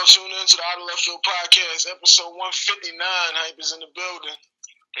Tune in to the Out of Left Field Podcast, episode 159. Hype is in the building.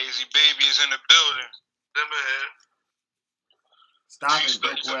 Hazy Baby is in the building. Stop it,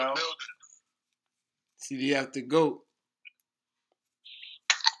 Brickwell. CDF the GOAT.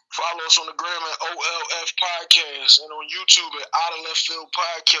 Follow us on the gram at OLF Podcast and on YouTube at Out of Left Field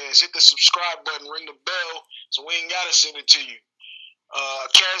Podcast. Hit the subscribe button, ring the bell, so we ain't gotta send it to you.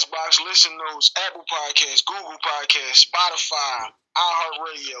 Castbox, Listen Notes, Apple Podcasts, Google Podcasts, Spotify,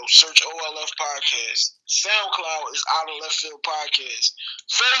 iHeartRadio. Search OLF Podcast. SoundCloud is Out of Left Field Podcast.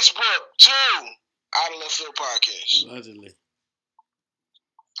 Facebook too, Out of Left Field Podcast. Allegedly.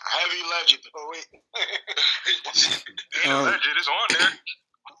 Heavy legend. Oh wait. Legend is on there.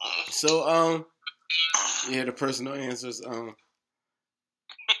 So yeah, the personal answers.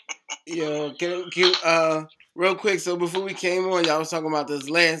 Real quick. So before we came on, y'all was talking about this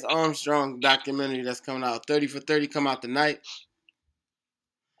Lance Armstrong documentary that's coming out. 30 for 30 come out tonight.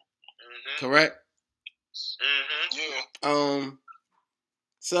 Mm-hmm. Correct. Mm-hmm. Yeah.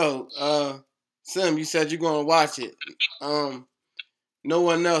 So Sim, you said you're going to watch it. No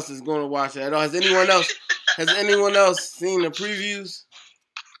one else is going to watch it at all. Has anyone else seen the previews?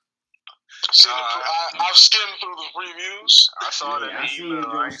 I've skimmed through the previews. I saw that. I seen no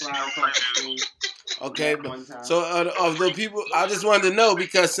previews. Okay, so of the people, I just wanted to know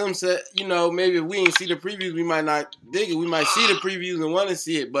because some said, maybe if we ain't see the previews, we might not dig it. We might see the previews and want to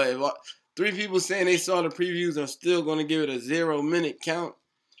see it, but if 3 people saying they saw the previews are still going to give it a 0-minute count,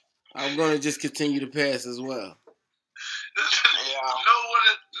 I'm going to just continue to pass as well. Yeah.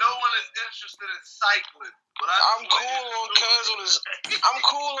 No one is interested in cycling. But I'm cool on Cuz on his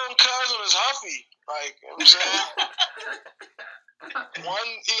Huffy. Like, you know what I'm saying?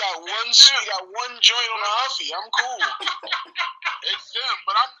 He got one joint on the Huffy. I'm cool. It's him,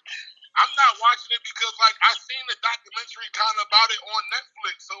 but I'm not watching it because I seen the documentary kind of about it on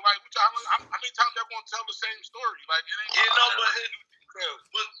Netflix. So how many times they're gonna tell the same story? Like it ain't.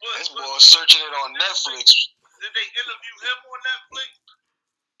 This boy searching it on Netflix. Did they interview him on Netflix?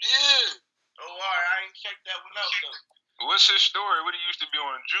 Yeah. Oh, all right. I ain't checked that one out though. What's his story? What he used to be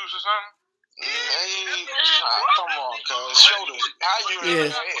on Juice or something? Come on, Cuz. Show this. How you know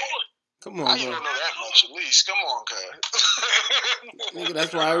that? Come on, How bro. you don't know that much, at least? Come on, Cuz. Nigga,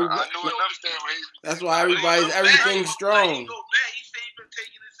 that's why everybody. I knew enough. That's why everything's strong. He said he been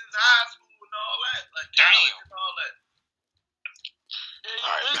taking this since high school and all that. Like, damn. And all that. All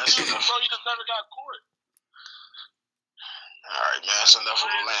right, that's enough. Bro, you just never got caught. All right, man. That's enough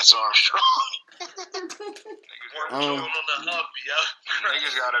of the Lance Armstrong.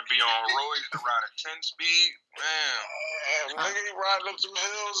 Niggas gotta be on roids to ride a 10-speed. Man, nigga, he riding up some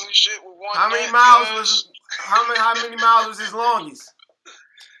hills and shit with one. How many miles was his longest?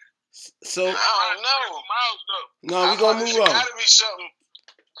 So I don't know. No, we gonna move on. Gotta be something.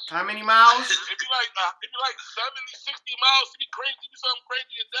 How many miles? It'd be like 70, 60 miles. It'd be crazy. It'd be something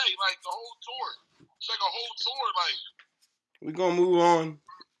crazy a day, like the whole tour. It's like a whole tour, like. We gonna move on.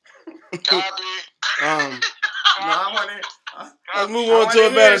 Copy. Let's move on to a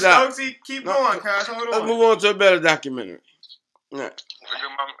better doc. Keep going, Cuz. Hold on. Let's move on to a better documentary. Yeah. look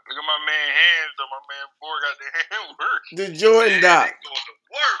at my man hands though. My man Boy got the hand work. The Jordan doc.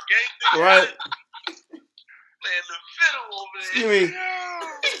 Work, ain't Right. Playing the fiddle over there. Excuse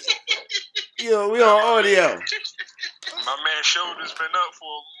me. Yo, we on audio. My man's shoulders been up for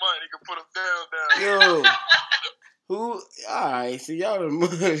a month. He can put them down. Yo. Who? Alright, so y'all the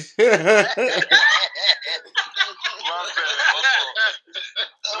mush. My bad.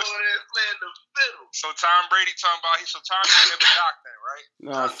 Playing the fiddle. So Tom Brady talking about Tom Brady have a doc then, right?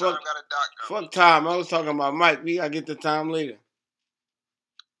 Nah, Tom got a doc coming. fuck Tom. I was talking about Mike. We gotta get to Tom later.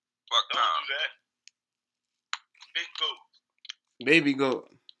 Fuck Don't Tom. do that. Big goat. Baby goat.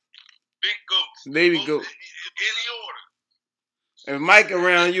 Big goats. Baby Both goat. In any order. If Mike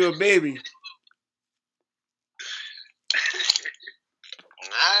around, you a baby.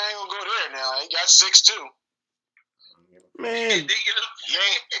 I ain't gonna go there now. He got 6'2". Man, He ain't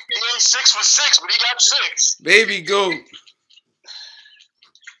 6 for 6, but he got 6. baby goat.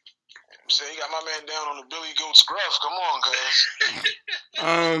 So he got my man down on the Billy Goat's gruff. Come on, cuz.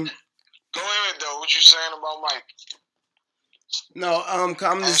 Go ahead though. What you saying about Mike? No, I'm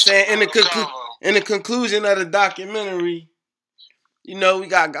just saying in the conclusion of the documentary, we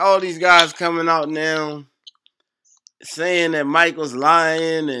got all these guys coming out now saying that Mike was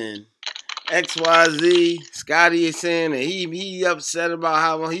lying and XYZ. Scotty is saying that he upset about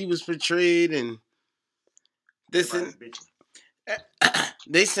how he was portrayed and this and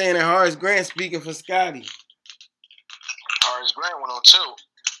they saying that Horace Grant speaking for Scotty. Horace Grant went on too.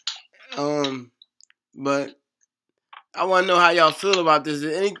 But I want to know how y'all feel about this.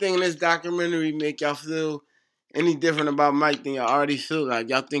 Did anything in this documentary make y'all feel any different about Mike than y'all already feel? Like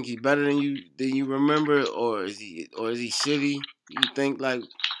y'all think he's better than you remember, or is he shitty? Do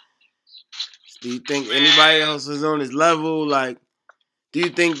you think anybody else is on his level? Like, do you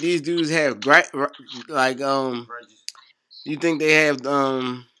think these dudes have do you think they have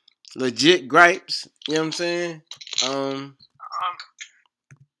legit gripes? You know what I'm saying? Man,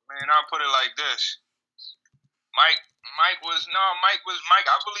 I'll put it like this. Mike was Mike.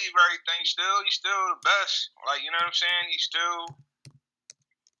 I believe everything still. He's still the best. Like, you know what I'm saying? He still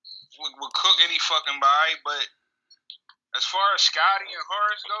would cook any fucking body. But as far as Scotty and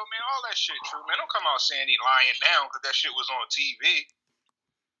Horace go, man, all that shit true, man. Don't come out saying he lying down because that shit was on TV.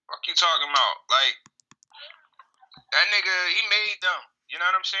 What you talking about? Like, that nigga, he made them. You know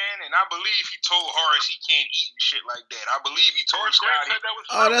what I'm saying? And I believe he told Horace he can't eat and shit like that. I believe he told Scotty.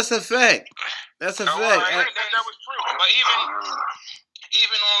 Oh, that's a fact. That's a fact. I think that was true. But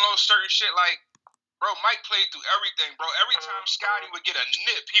even on those certain shit, like, bro, Mike played through everything, bro. Every time Scotty would get a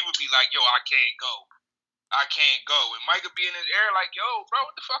nip, he would be like, yo, I can't go. And Mike would be in his ear like, yo, bro,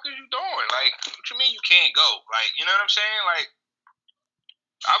 what the fuck are you doing? Like, what you mean you can't go? Like, you know what I'm saying? Like,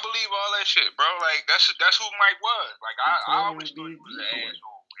 I believe all that shit, bro. Like, that's who Mike was. Like, I always thought he was an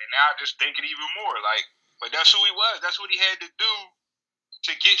asshole. And now I just think it even more. Like, but that's who he was. That's what he had to do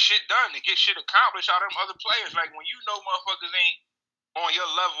to get shit done, to get shit accomplished out of them other players. Like, when you know motherfuckers ain't on your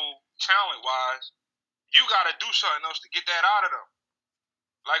level talent-wise, you got to do something else to get that out of them.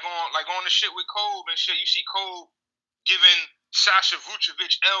 Like on the shit with Kobe and shit, you see Kobe giving Sasha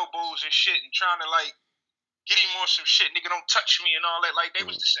Vucevic elbows and shit and trying to, like, get him on some shit, nigga, don't touch me and all that. Like, they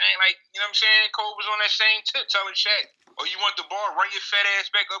was the same, like, you know what I'm saying? Kobe was on that same tip telling Shaq, oh, you want the ball, run your fat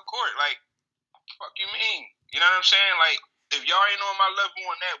ass back up court. Like, fuck you mean? You know what I'm saying? Like, if y'all ain't on my level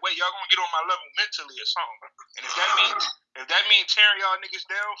on that way, y'all gonna get on my level mentally or something. And if that means tearing y'all niggas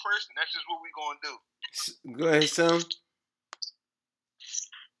down first, then that's just what we gonna do. Go ahead, Sam.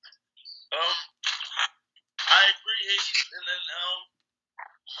 I agree, Hayes,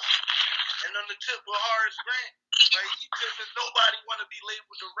 and on the tip with Horace Grant, like, he just nobody want to be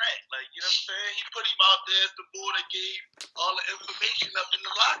labeled a rat. Like, you know what I'm saying? He put him out there as the boy that gave all the information up in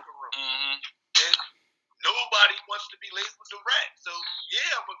the locker room. Mm-hmm. And nobody wants to be labeled a rat. So,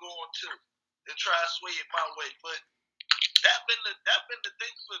 yeah, I'm going to go on too and try to sway it my way. But that been the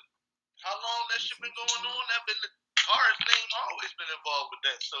thing for how long that shit been going on. Horace name always been involved with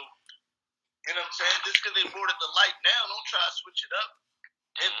that. So, you know what I'm saying? Just because they brought it to light now, don't try to switch it up.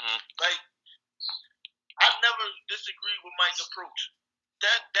 And, like, I never disagreed with Mike's approach.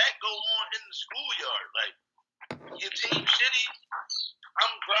 That go on in the schoolyard. Like, your team shitty,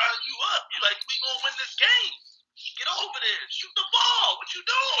 I'm grinding you up. You like, we gonna win this game. Get over there. Shoot the ball. What you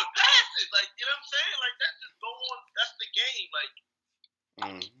doing? Pass it. Like, you know what I'm saying? Like, that just go on. That's the game. Like,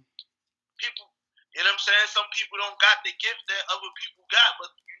 people, you know what I'm saying? Some people don't got the gift that other people got,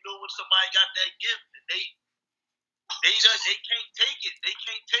 but you know when somebody got that gift, they can't take it. They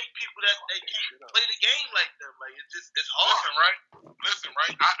can't take people that can't play the game like them. Like, it's hard. Listen,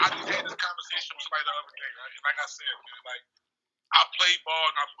 right? I just had this conversation with somebody the other day, right? And like I said, man, like, I play ball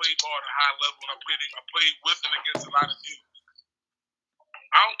and I play ball at a high level and I played with and against a lot of dudes.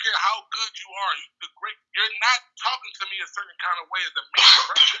 I don't care how good you are, you're not talking to me a certain kind of way as a man,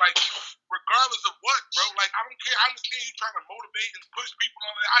 bro. Like, regardless of what, bro. Like, I don't care. I understand you trying to motivate and push people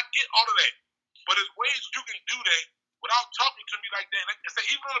and all that. I get all of that. But there's ways you can do that without talking to me like that. Like I said,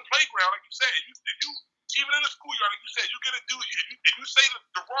 even on the playground, like you said, even in the schoolyard, like you said, you get a dude, if you say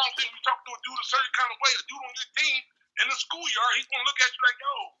the wrong thing, you talk to a dude a certain kind of way, a dude on your team in the schoolyard, he's going to look at you like,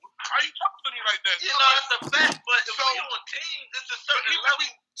 yo, why are you talking to me like that? You know, that's a fact, but if we on teams, it's a certain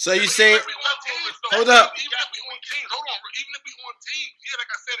level. So you saying, hold up. Even if we on teams, yeah, like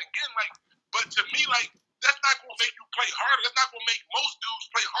I said again, like, but to me, like, that's not going to make you play harder. That's not going to make most dudes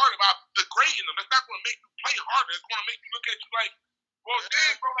play harder by degrading them. That's not going to make you play harder. It's going to make you look at you like, well,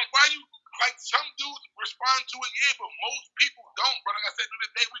 damn, bro, like, why you, like, some dudes respond to it, yeah, but most people don't, bro. Like I said, to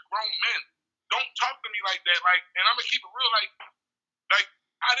this day, we grown men. Don't talk to me like that. Like, and I'm going to keep it real, like,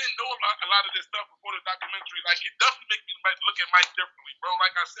 I didn't know a lot of this stuff before the documentary. Like, it definitely make me look at Mike differently, bro.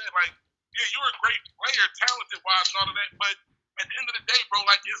 Like I said, like, yeah, you're a great player, talented-wise and all of that, but at the end of the day, bro,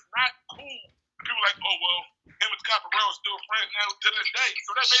 like, it's not cool. People like, oh, well, him and Scott Burrell are still friends now to this day.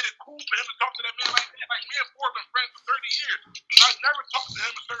 So that made it cool for him to talk to that man like that. Like, me and Ford have been friends for 30 years. I've never talked to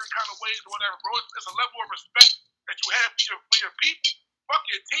him in certain kind of ways or whatever, bro. It's a level of respect that you have for your people. Fuck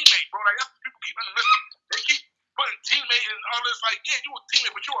your teammate, bro. Like, that's what people keep missing. They keep putting teammate and all this, like, yeah, you a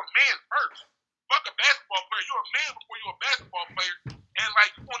teammate, but you're a man first. Fuck a basketball player. You're a man before you're a basketball player. And,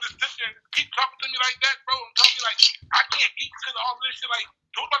 like, you want to just sit there and keep talking to me like that, bro, and tell me, like, I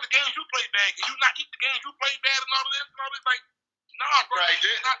the games you play bad? Can you not eat the games you play bad and all of this? Like, nah, bro, Right,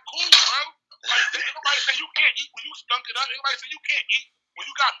 it's not cool, bro. Like, ain't nobody say you can't eat when you stunk it up. Ain't nobody say you can't eat when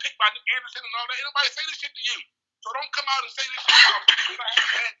you got picked by Nick Anderson and all that. Ain't nobody say this shit to you. So don't come out and say this shit because I had a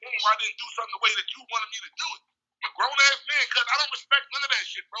bad game or I didn't do something the way that you wanted me to do it. I'm a grown ass man, cuz I don't respect none of that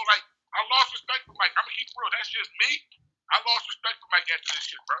shit, bro. Like, I lost respect for Mike. I'm gonna keep it real. That's just me. I lost respect for Mike after this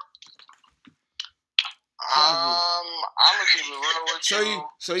shit, bro. I'm gonna keep it real with you.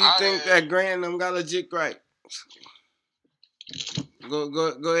 So you think that Grant and them got legit right?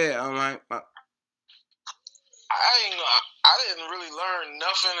 Go ahead, Mike. I didn't really learn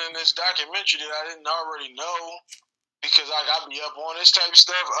nothing in this documentary that I didn't already know because I got me up on this type of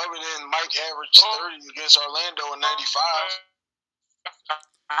stuff other than Mike averaged 30 against Orlando in '95.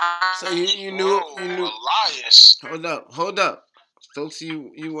 So you knew Elias. Hold up. Stokes,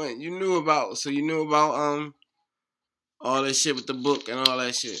 you knew about all that shit with the book and all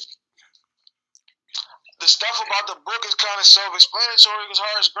that shit. The stuff about the book is kind of self-explanatory because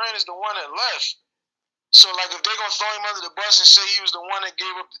Horace Grant is the one that left. So, like, if they're gonna throw him under the bus and say he was the one that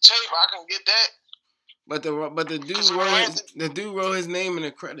gave up the tape, I can get that. But the dude wrote his name in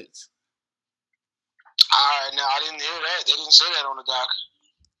the credits. Alright, now I didn't hear that. They didn't say that on the doc.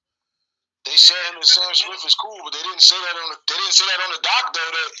 They said him and Sam Smith is cool, but they didn't say that on the doc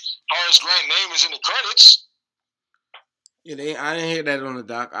though that Horace Grant's name is in the credits. Yeah, I didn't hear that on the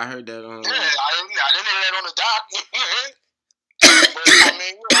doc. I heard that on. Yeah, I didn't hear that on the doc. But I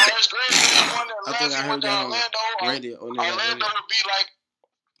mean, Horace Grant is the one that left. I think I heard that on the radio. Orlando would be like,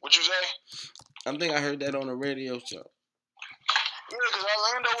 what'd you say? I think I heard that on a radio show. Yeah, because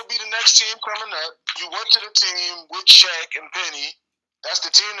Orlando would be the next team coming up. You went to the team with Shaq and Penny. That's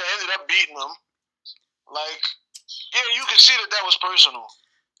the team that ended up beating them. Like, yeah, you can see that was personal.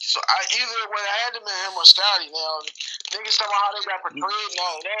 So either when I had to be him or Scotty. Now, niggas talking about how they got portrayed.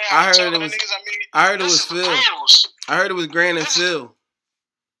 No, I heard it was Phil. I heard it was Grant and Phil.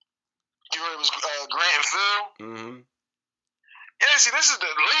 You heard it was Grant and Phil? Mm-hmm. Yeah, see, this is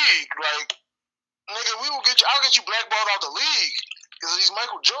the league. Like, nigga, I'll get you blackballed out the league because he's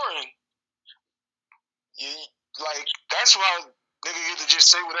Michael Jordan. Like, that's why nigga get to just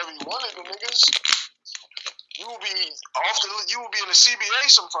say whatever you wanted to niggas. You will be in the CBA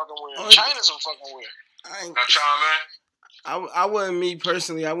some fucking way, China some fucking way. I wouldn't, me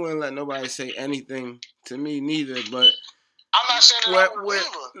personally, I wouldn't let nobody say anything to me neither, but I'm not saying that I would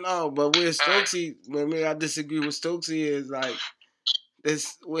either. No, but where Stokesy, I disagree with Stokesy is like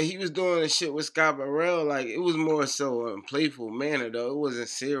this when he was doing the shit with Scott Burrell, like it was more so in a playful manner though. It wasn't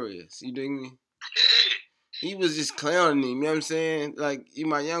serious. You dig me? He was just clowning him, you know what I'm saying? Like, you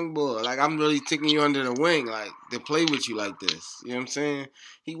my young boy. Like, I'm really taking you under the wing, like, to play with you like this. You know what I'm saying?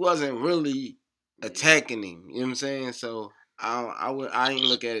 He wasn't really attacking him, you know what I'm saying? So, I ain't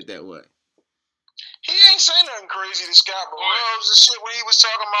look at it that way. He ain't saying nothing crazy to Scott Burrell. The shit when he was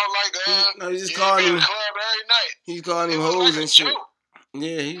talking about, like, he's just calling him, club every night. He's calling him hoes and shit. Joke.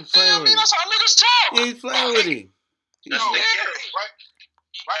 Yeah, he's playing with him. That's how niggas talk. Yeah, he's playing with him. Right?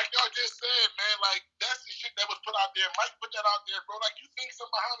 Like y'all just said, man, like, that's the shit that was put out there. Mike put that out there, bro. Like, you think some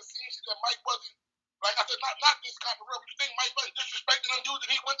behind the scenes shit that Mike wasn't, like I said, not this kind of real, but you think Mike wasn't disrespecting them dudes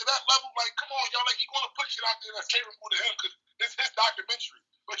and he went to that level? Like, come on, y'all, like, he gonna put shit out there that's favorable to him because it's his documentary.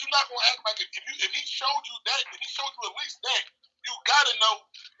 But you're not gonna act like if he showed you that, if he showed you at least that, you gotta know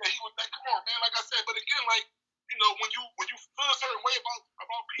that he was like, come on, man, like I said. But again, like, you know, when you feel a certain way about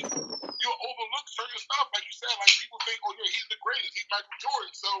people, you'll overlook certain stuff. Like you said, like people think, oh yeah, he's the greatest, he's Michael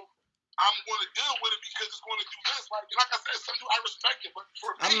Jordan, so I'm going to deal with it because it's going to do this. Like I said, some people I respect it, but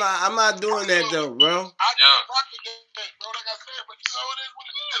for me, I'm not doing that though, bro. I just rock with that, bro. Like I said, but you know, it is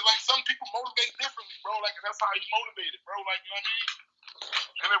what it is. Like some people motivate differently, bro. Like and that's how he motivated, bro. Like you know what I mean?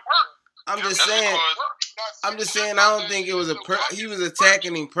 And it worked. I'm just saying. I don't think it was he was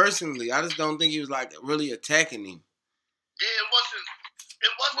attacking him personally. I just don't think he was like really attacking him. Yeah, it wasn't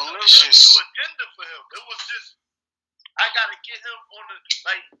malicious. A agenda for him. It was just I gotta get him on the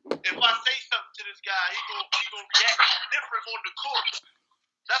like. If I say something to this guy, he gonna react different on the court.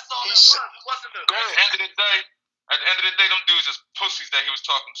 That's all it was. It wasn't a. At the end of the day, them dudes is pussies that he was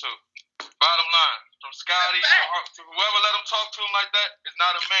talking to. Bottom line, from Scotty to whoever let him talk to him like that is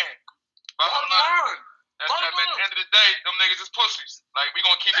not a man. Bottom line. At the end of the day, them niggas is pussies. Like, we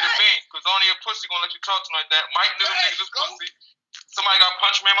gonna keep it a bean, because only a pussy gonna let you talk to him like that. Mike knew them niggas is pussy. Somebody got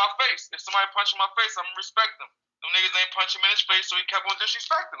punched me in my face. If somebody punched me in my face, I'm gonna respect them. Them niggas ain't punch him in his face, so he kept on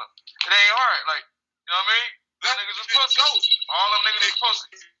disrespecting them. It ain't hard. Like, you know what I mean? Them niggas is pussies. All them niggas is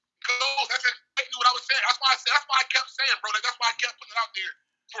pussies. That's exactly what I was saying. That's why I kept saying, bro. Like, that's why I kept putting it out there.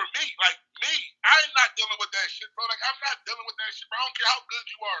 for me, I'm not dealing with that shit, bro. Like, I'm not dealing with that shit, bro. I don't care how good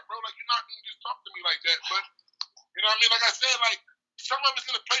you are, bro. Like, you're not gonna just talk to me like that. But you know what I mean? Like I said, like some of it's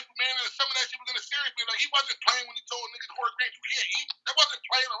gonna play for me, and some of that shit was gonna seriously. Like, he wasn't playing when he told niggas Horace Grant you can't eat. That wasn't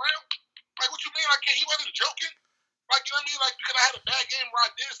playing around. Like, what you mean? I can't? He wasn't joking. Like, you know what I mean? Like, because I had a bad game where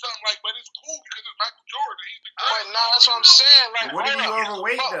I did something, like, but it's cool because it's Michael Jordan. He's the But no, that's what I'm saying. Like, What are you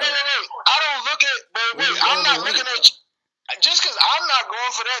overweight though? Wait. I don't look at. I'm not looking at you. Just because I'm not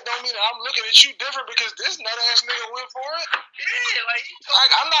going for that don't mean that I'm looking at you different because this nut ass nigga went for it. Yeah,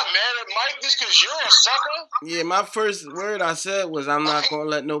 like I'm not mad at Mike just because you're a sucker. Yeah, my first word I said was I'm not gonna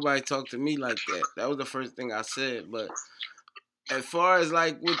let nobody talk to me like that. That was the first thing I said. But as far as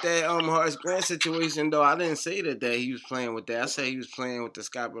like with that Horace Grant situation though, I didn't say that he was playing with that. I said he was playing with the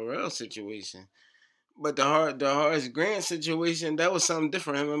Scott Burrell situation. But the Horace Grant situation, that was something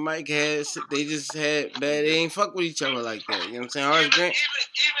different. Him and Mike they ain't fuck with each other like that. You know what I'm saying?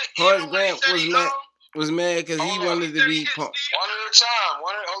 Horace Grant was mad because he wanted to be. One at a time.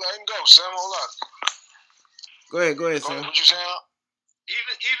 Hold on, let him go. Sam, hold up. Go ahead, Sam. What you saying?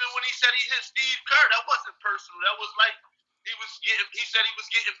 Even when he said he hit Steve Kerr, that wasn't personal. That was like he said he was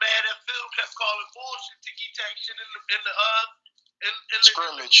getting mad at Phil, kept calling bullshit, ticky-tack shit in the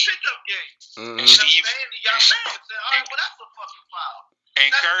scrimmage pickup game. Mm-hmm. And Steve, he got mad and said, all right, well, that's a fucking foul. And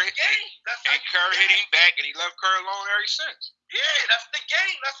Kerr hit him back, and he left Kerr alone ever since. Yeah, that's the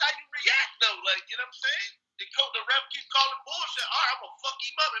game. That's how you react, though. Like, you know what I'm saying? The ref keeps calling bullshit. All right, I'm going to fuck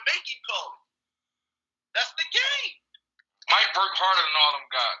him up and make him call it. That's the game. Mike worked harder than all them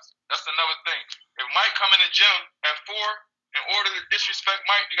guys. That's another thing. If Mike come in the gym at 4, in order to disrespect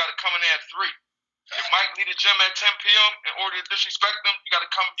Mike, you got to come in there at 3. If Mike leave the gym at 10 p.m. in order to disrespect them, you got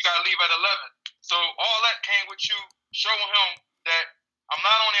to leave at 11. So all that came with you showing him that I'm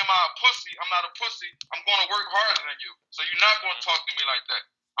not only am I a pussy, I'm not a pussy, I'm going to work harder than you. So you're not going to talk to me like that.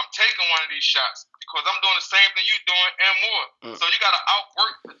 I'm taking one of these shots because I'm doing the same thing you're doing and more. So you got to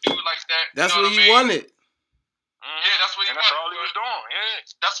outwork the dude like that. That's what he wanted. Yeah, that's what he wanted. That's all he was doing. Yeah.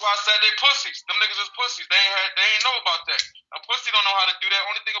 That's why I said they pussies. Them niggas is pussies. They ain't know about that. A pussy don't know how to do that.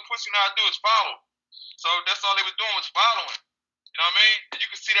 Only thing a pussy know how to do is follow. So that's all they was doing was following. You know what I mean? And you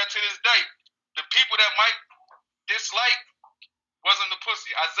can see that to this day. The people that Mike disliked wasn't the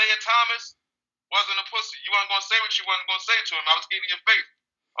pussy. Isaiah Thomas wasn't a pussy. You wasn't gonna say what you wasn't gonna say to him. I was getting in your face.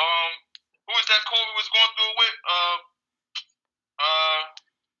 Who was that Kobe was going through with?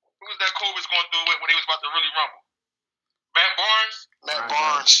 Who was that Kobe was going through with when he was about to really rumble? Matt Barnes.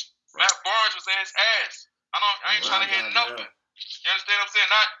 Matt Barnes was in his ass. I ain't trying to hear nothing. You understand what I'm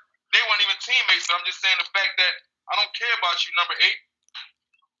saying? They weren't even teammates, so I'm just saying the fact that I don't care about you, number 8.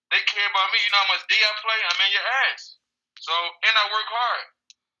 They care about me. You know how much D I play? I'm in your ass. So, and I work hard.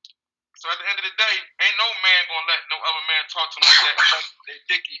 So at the end of the day, ain't no man gonna let no other man talk to him like that unless they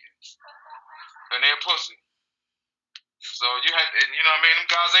dick eating. And they're a pussy. So you know what I mean? Them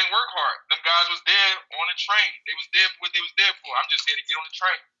guys ain't work hard. Them guys was there on the train. They was there for what they was there for. I'm just here to get on the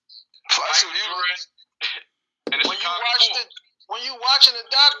train. When you watching the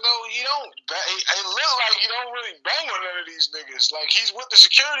doc though, it look like you don't really bang with none of these niggas. Like he's with the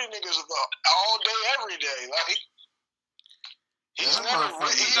security niggas all day, every day. Like he's never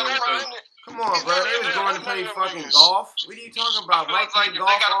in it. Come on, bro. They was going to play fucking golf. What are you talking about? Mike played golf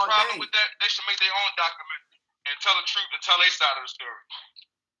all day. If they got a problem with that, they should make their own documentary and tell the truth and tell their side of the story.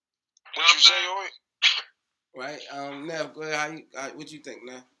 What you say, Oi? Right. Nev, go ahead. What you think,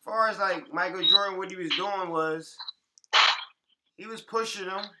 Nev? As far as like Michael Jordan, what he was doing was he was pushing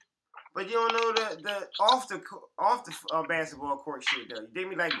them, but you don't know the off the basketball court shit though. You dig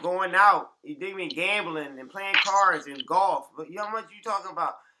me? Like going out, you dig me? Gambling and playing cards and golf. But you know how much you talking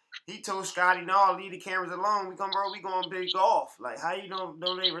about? He told Scotty, "No, leave the cameras alone. We going play golf." Like how you don't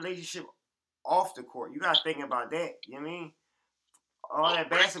know their relationship off the court? You gotta think about that. You know what I mean? All that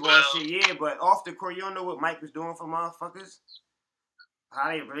basketball shit, yeah, but off the court, you don't know what Mike was doing for motherfuckers. How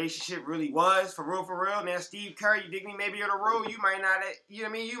their relationship really was, for real. Now, Steve Kerr, you dig me? Maybe on the road, you might not have, you know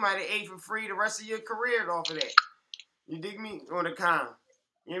what I mean? You might have ate for free the rest of your career off of that. You dig me? On the con.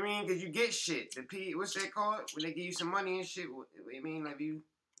 You know what I mean? Because you get shit. What's that called? When they give you some money and shit. What I mean, like you.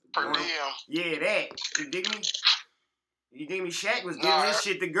 Per diem. Yeah, that. You dig me? You dig me? Shaq was giving his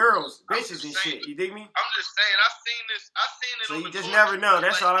shit to girls, bitches and shit. You dig me? I'm just saying, I've seen it. So you just never know.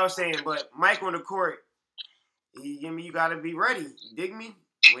 That's all I was saying. But Mike on the court, you gotta be ready. You dig me?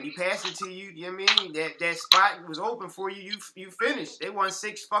 When he passed it to you, you know what I mean? That spot was open for you. You finished. They won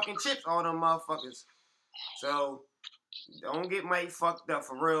 6 fucking chips, all them motherfuckers. So don't get Mike fucked up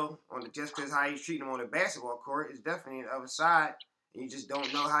for real just because how he's treating them on the basketball court. It's definitely the other side. And you just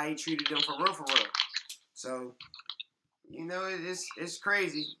don't know how he treated them for real. So You know, it's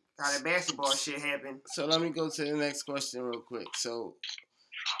crazy how the basketball shit happened. So let me go to the next question real quick. So,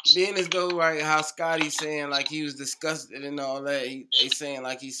 being as though, right, how Scotty's saying like he was disgusted and all that, they saying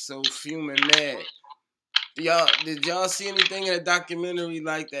like he's so fuming mad. Did y'all see anything in the documentary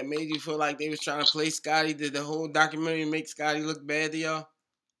like that made you feel like they was trying to play Scotty? Did the whole documentary make Scotty look bad to y'all?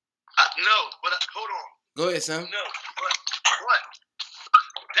 No, but hold on. Go ahead, son. No, but what?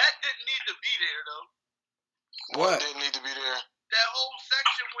 That didn't need to be there though. What? Didn't need to be there. That whole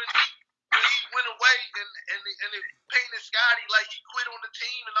section when he went away and it painted Scotty like he quit on the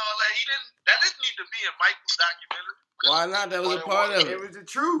team and all that. That didn't need to be in Michael's documentary. Why not? That was a part of it. It was the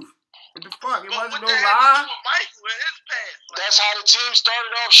truth. What the fuck? It But wasn't what no that had to lie. do with Michael and his past? Like, That's how the team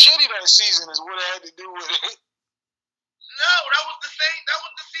started off shitty that season. Is what it had to do with it. no, that was the same. That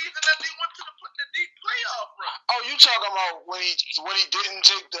was the season that they went to the deep playoff run. Oh, you talking about when he didn't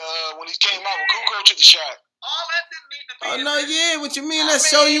take the when he came out when Kukoc took the shot? All that didn't need to be. Oh in no, there. yeah. What you mean? That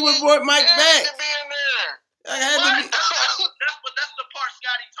show you what brought Mike It back? had to be in there. That had to be. That's the part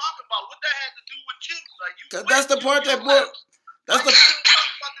Scotty talking about. What that had to do with you? Like you. Cause that's the part that brought. That's the.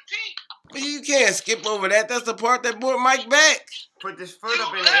 About the team. You can't skip over that. That's the part that brought Mike back. Put this foot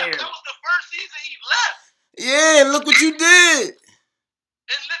up in the left. air. That was the first season he left. Yeah, and look what you did.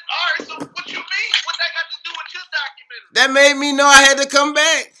 And all right, so what you mean? What that got to do with your documentary? That made me know I had to come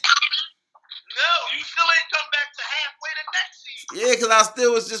back. No, you still ain't come back to halfway to next season. Yeah, cause I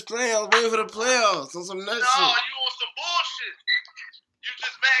still was just playing. I was waiting for the playoffs on some nut No, shit. you on some bullshit. You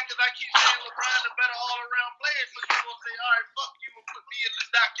just mad because I keep saying LeBron the better all-around player, so you gonna say, all right, fuck you and put me in this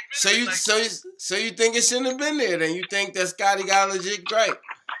documentary. So you think it shouldn't have been there? Then you think that Scotty got legit gripe?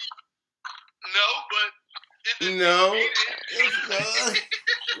 No, but it didn't No. need to be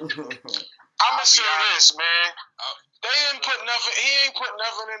there. I'm gonna say this, man. They didn't put nothing. He ain't put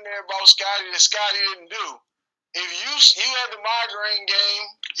nothing in there about Scotty that Scotty didn't do. If you had the migraine game,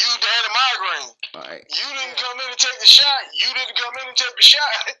 you had a migraine. Right. You didn't come in and take the shot. You didn't come in and take the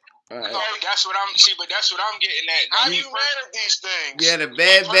shot. Right. No, that's what I'm getting at. How Now, you mad at these things? You had a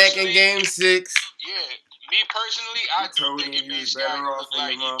bad back in Game 6. Yeah, me personally, I do told think him it you made was Scotty better off look in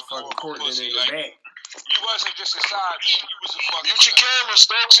like the he motherfucking court than pussy. in the Like, back. you wasn't just a side man. You was a fucking Mute your nut. camera,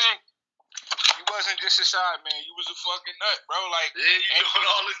 Stokesy. You wasn't just a side man. You was a fucking nut, bro. Like, Yeah, you doing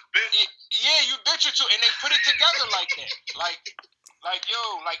all this bitch. yeah, you bitch it too, and they put it together like that. Like yo,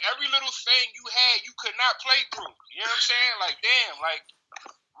 like every little thing you had, you could not play through. You know what I'm saying? Like, damn, like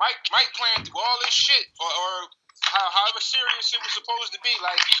Mike playing through all this shit, or however serious it was supposed to be.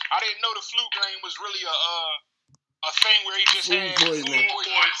 Like, I didn't know the flu game was really a thing where he just Food had poisoning. food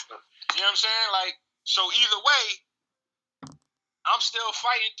poisoning. You know what I'm saying? Like, so either way, I'm still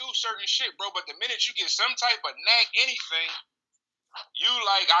fighting through certain shit, bro. But the minute you get some type of nag anything, you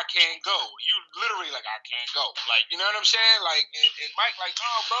like, I can't go. You literally like, I can't go. Like, you know what I'm saying? Like, and Mike like,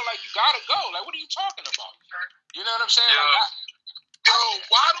 no, bro, like, you gotta go. Like, what are you talking about? You know what I'm saying? Yeah. Like, Yo,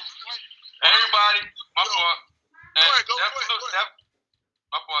 why do Everybody, my fault. Go ahead, go ahead.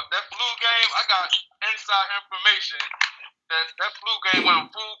 My fault. That flu game, I got inside information that flu game went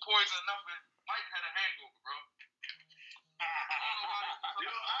food poisoning up and Mike had a hangover, bro.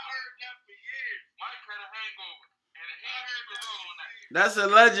 Yo, I heard that for years. Mike had a hangover. And he heard the rule on that. That's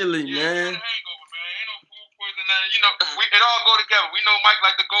allegedly, Yeah, man. he had a hangover, man. Ain't no food poisoning, nothing. You know, it all go together. We know Mike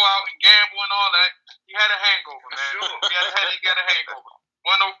like to go out and gamble and all that. He had a hangover, man. Sure. He had a hangover.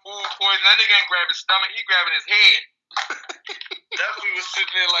 Wasn't no food poisoning. That nigga ain't grabbing his stomach. He grabbing his head. Definitely was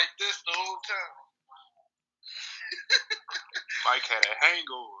sitting there like this the whole time. Mike had a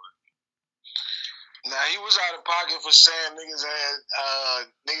hangover. Now he was out of pocket for saying niggas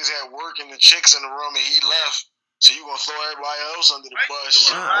had work and the chicks in the room and he left. So you gonna throw everybody else under the bus?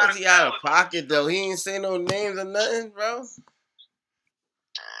 How was he out of pocket though? He ain't say no names or nothing, bro.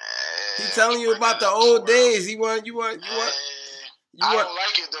 He telling you about the old days. You want. I don't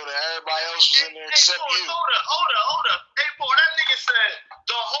like it though that everybody else was in there except you. Hold up. Hey, boy, that nigga said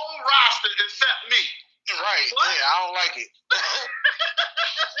the whole roster except me. Right? What? Yeah, I don't like it.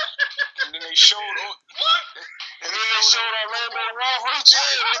 And then they showed What? And then they showed Orlando Woolridge.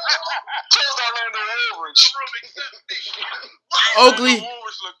 Told Orlando Woolridge. The room except me. Oakley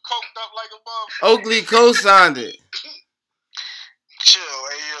Woolridge look coked up like a bum. Oakley co-signed it. Chill,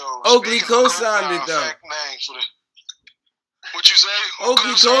 hey yo. Oakley co-signed it, though. What you say? Who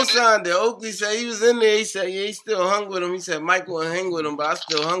Oakley co-signed it? co-signed it. Oakley said he was in there. He said, yeah, he still hung with him. He said Mike wouldn't hang with him, but I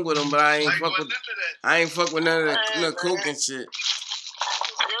still hung with him. But I ain't fuck with none of the coke and shit.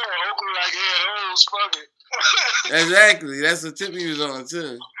 Yeah, Oakley like, yeah, those, fuck it. Exactly. That's the tip he was on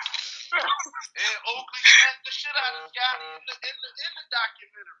too. And Oakley smacked the shit out of Scott in the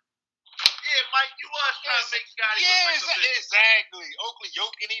documentary. Yeah, Mike, you was trying to make Scotty look like a bitch. Exactly. Oakley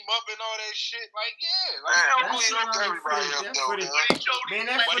yoking him up and all that shit. Like, yeah. Like, Man, That's Oakley yoked not everybody the up, footage. though, That man. He showed Man, him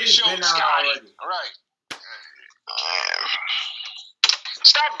that like but he footage showed been out Scotty. already. Right.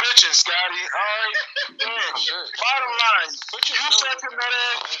 Stop bitching, Scotty. All right. Damn. Shit. Bottom line, Put your you set your nut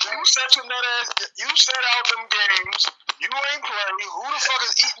ass. You set out them games. You ain't play. Who the fuck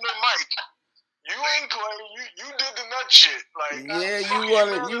is eating the mic? You ain't play. You did the nut shit. Like, Yeah,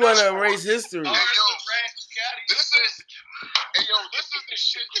 you wanna erase history. Hey, yo, Scotty. this is the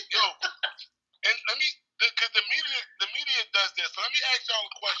shit. Yo, and let me, because the media does this. So let me ask y'all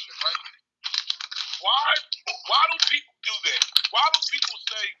a question, right? Why do people do that? Why do people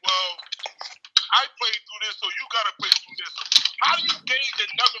say, well, I played through this, so you gotta play through this? How do you gauge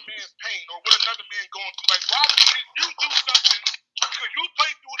another man's pain or what another man going through? Like, why would you do something because you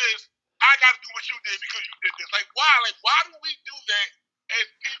played through this? I gotta do what you did because you did this. Like, why? Like, why do we do that as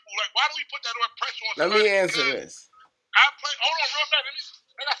people? Like, why do we put that pressure on? Let me answer this. I play. Hold on, real fast.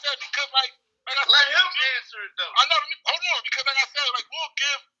 Like I said, because like I said, Let him answer it though. I know. Hold on, because like I said, like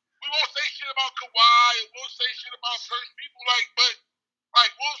we won't say shit about Kawhi, and we'll say shit about certain people, but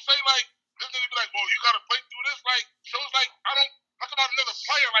we'll say like this nigga be like, well, you gotta play through this, like shows like I don't talk about another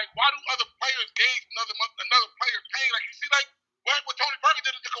player, like why do other players gauge another player's pain? Like you see, like what Tony Parker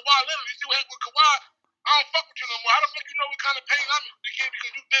did it to Kawhi Leonard. You see what happened with Kawhi? I don't fuck with you no more. How the fuck you know what kind of pain I'm in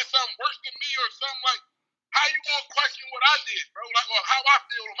because you did something worse than me or something like? How you gonna question what I did, bro? Like, or how I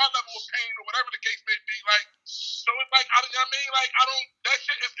feel, or my level of pain, or whatever the case may be. Like, so it's like, I don't. That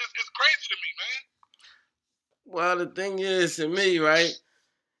shit is crazy to me, man. Well, the thing is, to me, right,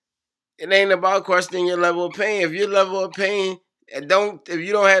 it ain't about questioning your level of pain. If your level of pain, if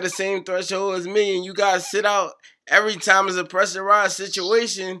you don't have the same threshold as me, and you guys sit out every time it's a pressurized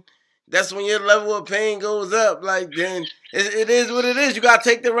situation, that's when your level of pain goes up. Like, then it is what it is. You gotta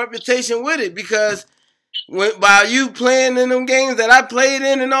take the reputation with it because. By you playing in them games that I played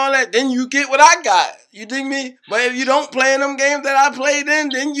in and all that, then you get what I got. You dig me? But if you don't play in them games that I played in,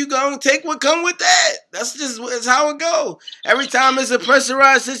 then you gonna take what come with that. It's how it go. Every time it's a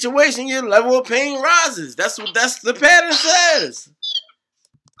pressurized situation, your level of pain rises. That's the pattern says.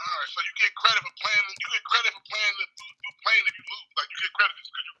 Alright, so you get credit for playing. You get credit for playing if you lose. Like you get credit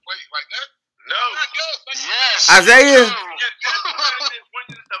just because you played like that. No. I guess. yes. Isaiah. No.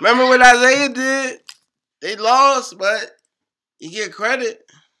 Remember what Isaiah did? They lost, but you get credit.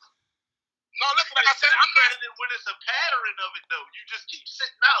 No, listen, like I said, I'm not. When it's a pattern of it, though, you just keep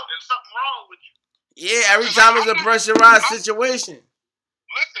sitting out. There's something wrong with you. Yeah, every time it's a pressurized situation.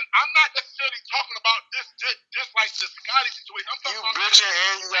 Listen, I'm not necessarily talking about this just like the Scotty situation. I'm talking You about bitching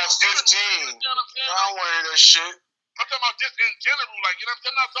and you got 15. You know what I'm saying? I don't want to hear that shit. I'm talking about just in general, like, you know what I'm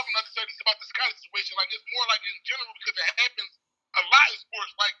saying? I'm not talking necessarily about the Scotty situation. Like, it's more like in general because it happens a lot in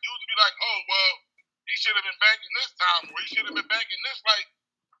sports. Like, dudes be like, oh, well, he should have been banking this time, or he should have been banking this. Like,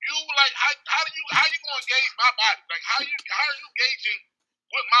 you like, how you gonna gauge my body? Like, how are you gauging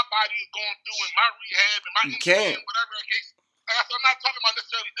what my body is going through in my rehab and my can't. whatever the case? Like I said, I'm not talking about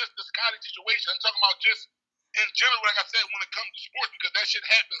necessarily just the Scotty situation. I'm talking about just in general, like I said, when it comes to sports, because that shit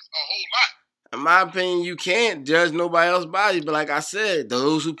happens a whole lot. In my opinion, you can't judge nobody else's body, but like I said,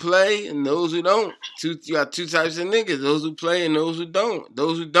 those who play and those who don't. You got two types of niggas: those who play and those who don't.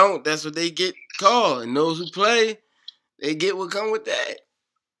 Those who don't, that's what they get called, and those who play, they get what come with that.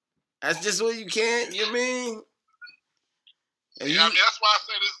 That's just what you can't. You mean? I mean, that's why I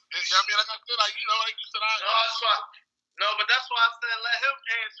said this. I mean, like I said, like like you said, but that's why I said let him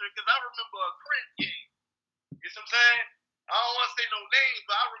answer because I remember a Crent game. You see what I'm saying? I don't want to say no names,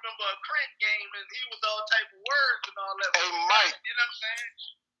 but I remember a Crent game and he was all type of words and all that. Hey, Mike. You know what I'm saying?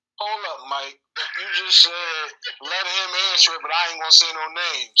 Hold up, Mike. You just said let him answer it, but I ain't gonna say no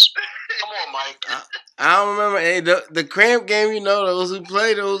names. Come on, Mike. I don't remember. Hey, the cramp game, those who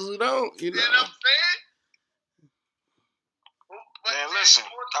play, those who don't. You know what I'm saying? Man, listen.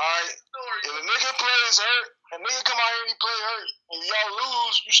 All right. If a nigga plays hurt, a nigga come out here and he play hurt, and y'all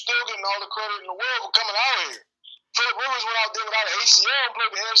lose, you still getting all the credit in the world for coming out here. Philip Rivers went out there without an ACL and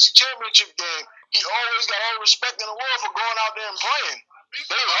played the NFC Championship game. He always got all the respect in the world for going out there and playing.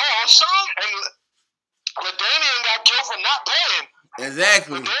 They lost, and LaDainian got killed for not playing.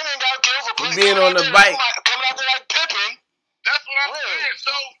 Exactly. LaDainian got killed for playing. Being on the bike. Coming out there like Pippen. That's what I'm saying.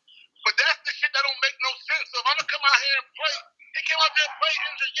 So, but that's the shit that don't make no sense. So if I'm gonna come out here and play, he came out there and played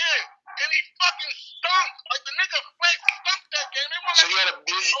injured, and he fucking stunk. Like the nigga stunk that game. So you had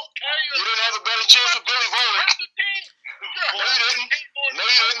you didn't have a better chance with Billy Volek. No, you didn't. No,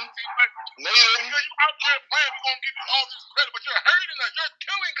 you didn't. No, you didn't. Because you out there playing, we're gonna give you all this credit, but you're hurting us. You're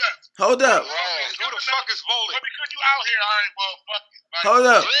killing us. Hold up. Who the fuck is Volek? But because you out here, all right, well, fuck you. Like, Hold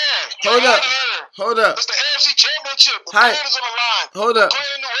up. Yeah. Hold up. It's the AFC Championship. The Hype. fans on the line. Hold up.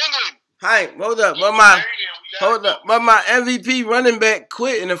 Playing in New England. Hype, hold up. But my MVP running back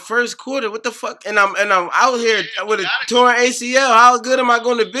quit in the first quarter. What the fuck? And I'm out here with a torn ACL. How good am I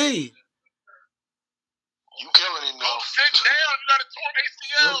going to be? You killing him though. Sit down. You got a torn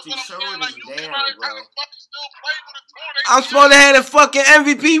ACL. Put your shoulders down, bro. I'm supposed to have a fucking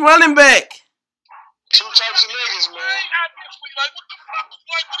MVP running back. Two types of niggas, man. Obviously, like what the fuck was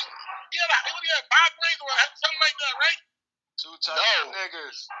like? What he had migraines or something like that, right? Two types of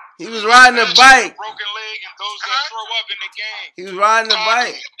niggas. He was riding a bike. Broken leg and those that throw up in the game. He was riding a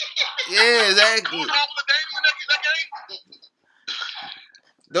bike. Yeah, exactly. Who's wrong with the Davies in that game?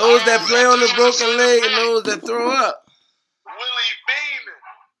 Those that play on the broken leg and those that throw up. Willie Beeman.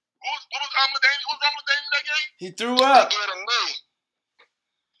 What was wrong with Davies? What was wrong with Davies in that game? He threw up. He had a knee.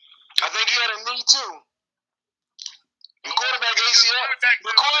 I think he had a knee too. Your quarterback ACL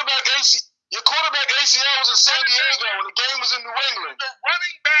was in San Diego when the game was in New England. The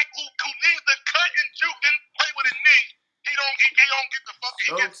running back who needs to cut and juke didn't play with a knee. He don't get the fuck.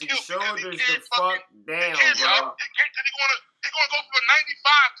 He gets killed. Shoulders the fuck down, bro. He's gonna go from a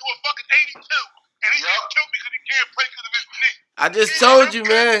 95 to a fucking 82, and he gets killed because he can't play because of his knee. I just told you,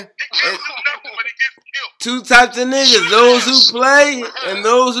 man. He can't do nothing, but he gets killed. Two types of niggas. Those who play and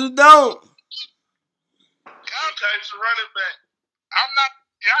those who don't. Types of running back. I'm not.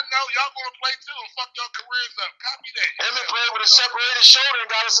 Yeah, I know y'all gonna play too and fuck your careers up. Copy that. Emmett played with a separated shoulder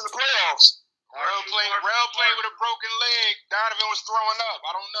and got us in the playoffs. Rel played with a broken leg. Donovan was throwing up.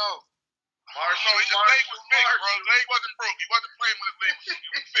 I don't know. His leg was fixed, bro. His leg wasn't broke. He wasn't playing with his leg.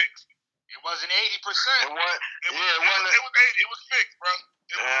 It was fixed. It wasn't 80%. It was 80. It was fixed, bro.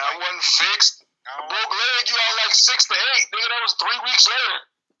 It wasn't fixed. A broke leg, you out like 6 to 8. Nigga, that was 3 weeks later.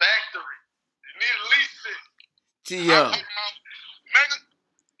 Factory. You need at least 6. T.O. Mega,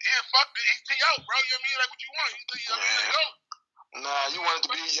 he's T.O., bro. You know what I mean? Like, what you want? He's go. Nah, you wanted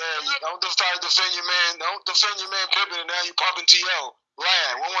to be, don't try to defend your man. Don't defend your man Pippen, and now you popping T.O.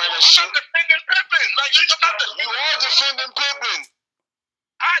 Lad, one more of that shit. I'm not defending Pippen. Like, you are defending Pippen.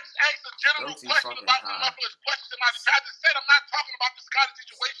 I just asked a general question about the muffler's question. I just said I'm not talking about the Scotty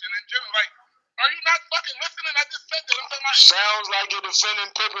situation in general. Like, are you not fucking listening? I just said that. I'm talking about. Sounds like you're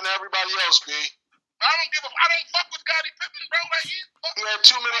defending Pippen and everybody else, B. I don't fuck with Scottie Pippen, bro. Like, he had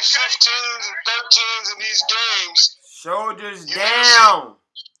too many 15s and 13s in these games. Shoulders down.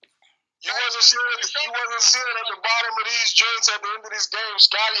 You wasn't sitting at the bottom of these joints at the end of this game.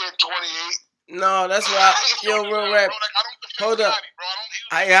 Scotty had 28. No, that's why. Yo, real rap. Hold up.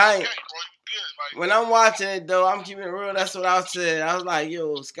 When I'm watching it though, I'm keeping it real. That's what I said. I was like,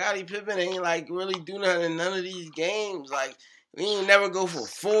 yo, Scottie Pippen ain't like really do nothing in none of these games. Like, we ain't never go for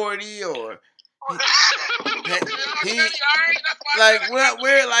 40 or. He like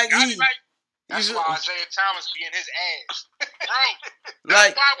we're like he. That's why Isaiah Thomas be in his ass, bro.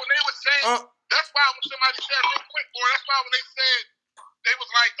 Like, that's why when they were saying, that's why when somebody said real quick, boy, that's why when they said they was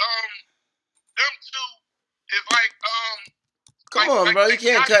like, them two is like, come on, bro, you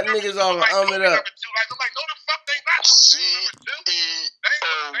can't cut niggas off and it up. Like, I'm like, no, the fuck they not number 2. They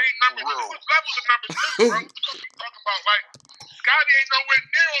ain't number 2. What levels of number 2, bro? What the fuck you talking about? Like, Scotty ain't nowhere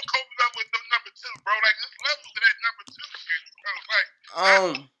near on Kobe level with number 2, bro. Like, there's levels to that number 2 shit, bro. Like,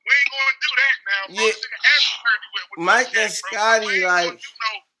 we ain't gonna do that now, bro. Yeah. Mike and Scotty, like,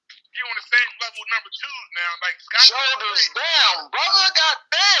 you on the same level number 2s now. Like, Scotty. Shoulders down, brother.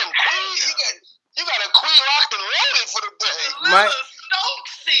 Goddamn, Queen. You got a Queen locked and loaded for the day. Mike.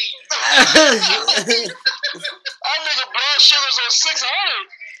 That nigga blood sugars on 600.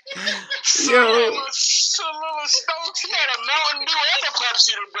 Yo. Little Stokes, he had a Mountain Dew and a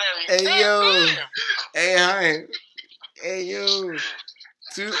Pepsi today. Hey, yo. Hey, hi. Hey, yo.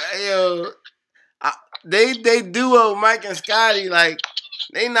 They duo, Mike and Scotty, like,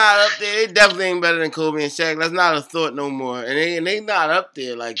 they not up there. They definitely ain't better than Kobe and Shaq. That's not a thought no more. And they not up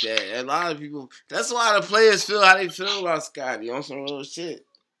there like that. A lot of people, that's why the players feel how they feel about Scotty on some real shit.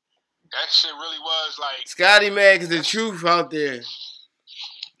 That shit really was like... Scotty mad because the truth out there.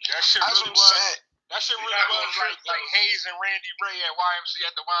 That shit really was... That shit really was like Hayes and Randy Ray at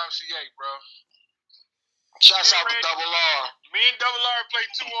the YMCA, bro. Shouts out to Double R. Me and Double R played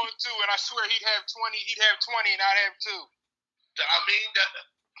 2-on-2, and I swear he'd have 20, and I'd have 2. I mean,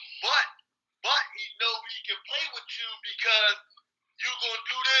 but he know he can play with you because you gonna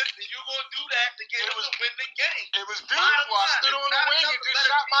do this and you gonna do that to get him to win the game. It was beautiful. I stood on the wing and just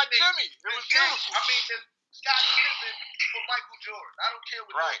shot my Jimmy. It was beautiful. I mean, Scottie Pippen for Michael Jordan. I don't care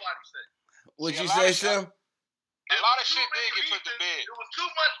what nobody says. What you say, Sam? A lot of shit did get put to bed. There was too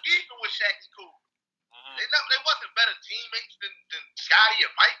much beefing with Shaq and Kobe. They wasn't better teammates than Scotty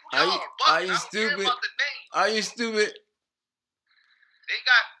and Michael. Are you stupid? Are you stupid? They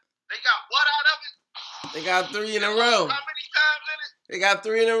got what out of it? They got 3 in a row. How many times in it? They got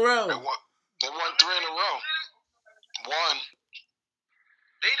 3 in a row. They won 3 in a row. One.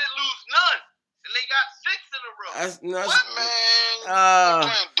 They didn't lose none. And they got 6 in a row. That's nuts. What, man?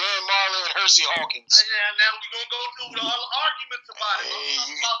 They're playing Dan Marley and Hersey Hawkins. Yeah, now we're going to go through all the arguments about it.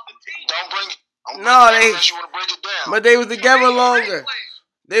 About the team. Don't bring it. No, they. Unless you want to break it down. But they was together longer.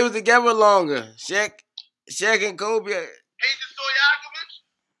 They was together longer. Shaq and Kobe. Aiden Stojakovic,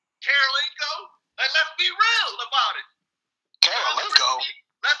 Karolinko. Like, let's be real about it. Karolinko?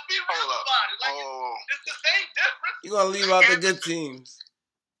 Let's be real about it. Like, it's the same difference. You gonna leave out the good teams?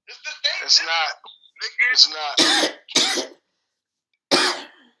 It's the same. It's not. It's not.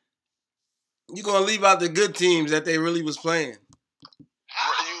 You gonna leave out the good teams that they really was playing?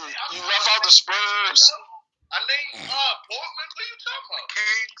 You left out the Spurs. I named Portland. What are you talking about?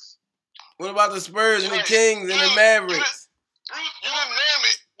 Kings. What about the Spurs and the Kings and the Mavericks? You didn't name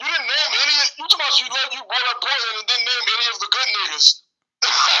it. You didn't name any. You talking about you brought up Portland and didn't name any of the good niggas.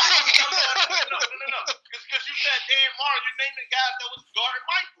 No. Because you said Dan Marley, you naming guys that was guarding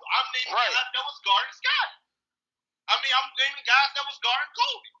Michael. I'm naming guys that was guarding Scott. I mean, I'm naming guys that was guarding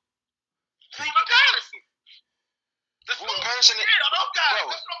Kobe. Ruben Patterson. Ruben Patterson, those guys.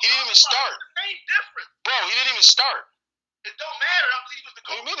 bro, he didn't even start. It's the same difference. Bro, he didn't even start. It don't matter. I believe it was the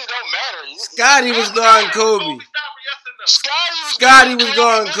What do Kobe. you mean it don't matter? Scotty was guarding Kobe. Scotty was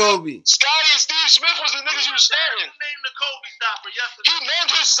guarding Kobe. Scotty and Steve Smith was the niggas you were starting. You named the Kobe stopper yesterday. He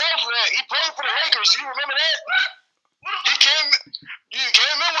named himself that. He played for the Lakers. You remember that? You came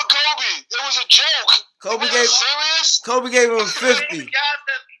in with Kobe. It was a joke. Kobe serious? gave him 50. Guys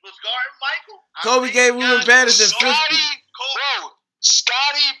that was guarding Michael. Kobe gave Ruben Patterson 50. Bro,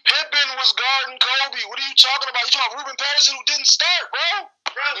 Scotty Pippen was guarding Kobe. What are you talking about? You talking about Ruben Patterson who didn't start, bro?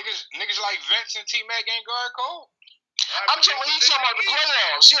 Niggas like Vince and T-Mac ain't guard Kobe. I'm talking about the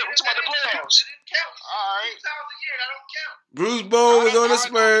playoffs. Yeah, we talking about the playoffs. That didn't count. All right. 2 times a year, that don't count. Bruce Bowen was on the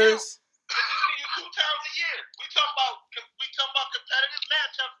Spurs. But you see you 2 times a year. We talking about competitive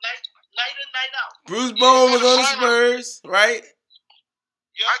matchups night in, night out. Bruce Bowen was on the Spurs, right?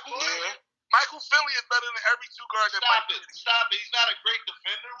 Michael Finley is better than every 2 guard that Mike did. Stop it. He's not a great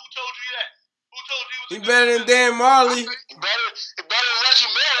defender. Who told you that? Who told you he was He better than Dan Marley. Better than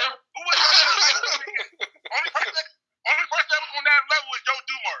Reggie Miller. Who was only person that was on that level is Joe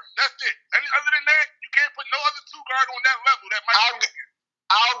Dumars. That's it. And other than that, you can't put no other 2 guard on that level that Mike.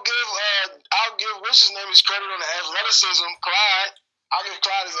 I'll give what's his name his credit on the athleticism, Clyde. I'll give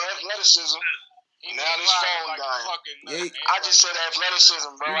Clyde his athleticism. Now this phone dying. I just said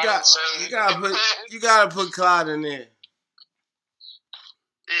athleticism, bro. You gotta put Clyde in there.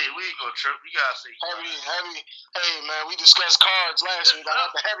 Hey, we ain't gonna trip. You gotta see. Heavy. Hey, man, we discussed cards last week. I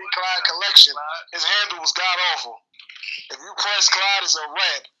got the Heavy Clyde collection. His handle was god awful. If you press Clyde, it's a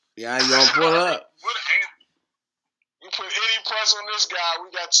rap. Yeah, you gonna pull up. What a handle. You put any press on this guy, we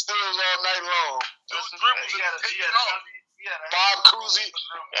got steals all night long. Bob Cousy.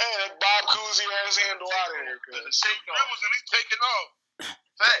 Yeah, that Bob Cousy had his handle out of here. Dribbles and he's taking off.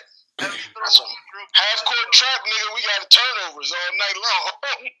 Facts. Half court trap, nigga. We got turnovers all night long.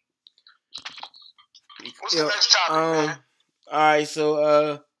 What's the next topic, man? All right,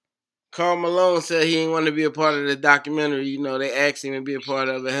 so Karl Malone said he didn't want to be a part of the documentary. You know, they asked him to be a part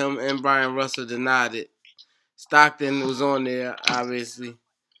of it. Him and Brian Russell denied it. Stockton was on there, obviously.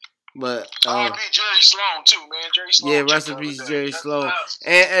 But R.I.P. Jerry Sloan too, man. Jerry Sloan. Yeah, rest in peace, Jerry Sloan.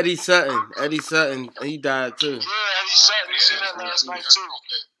 And Eddie Sutton. Eddie Sutton, he died too. Yeah, Eddie Sutton. You seen that last night too.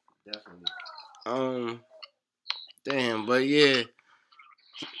 Definitely. Damn, but yeah.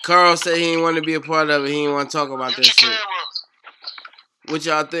 Carl said he didn't want to be a part of it. He didn't want to talk about that shit. What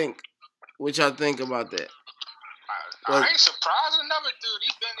y'all think? What y'all think about that? I ain't surprised. Another dude.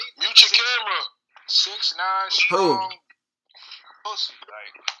 He's been mute your camera. 6'9" strong. Pussy,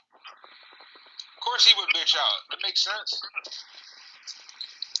 like. Of course he would bitch out. That makes sense.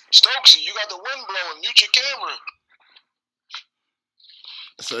 Stokesy, you got the wind blowing. Mute your camera.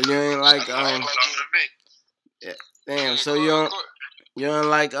 So you ain't like yeah, damn. So you don't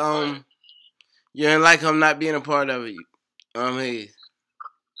like you ain't like him not being a part of it. Hey.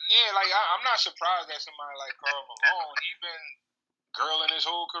 Yeah, like I'm not surprised that somebody like Karl Malone. He been girling his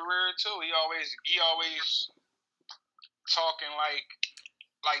whole career too. He always talking like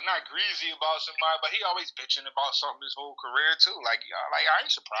not greasy about somebody, but he always bitching about something his whole career too. Like I ain't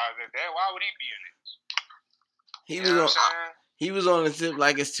surprised at that. Why would he be in it? He was on the tip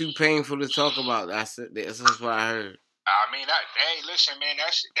like it's too painful to talk about. That's what I heard. I mean, hey, listen, man,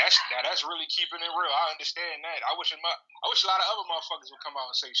 that's really keeping it real. I understand that. I wish a lot of other motherfuckers would come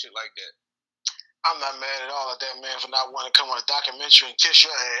out and say shit like that. I'm not mad at all at that man for not wanting to come on a documentary and kiss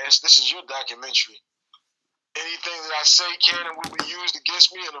your ass. This is your documentary. Anything that I say can and will be used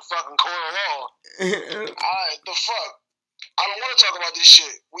against me in the fucking court of law. Alright, the fuck? I don't want to talk about this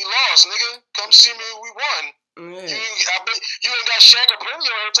shit. We lost, nigga. Come see me. We won. Yeah. You ain't got Shaq or Penny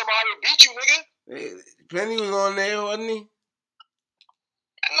on here talking about how they beat you, nigga. Penny was on there, wasn't he?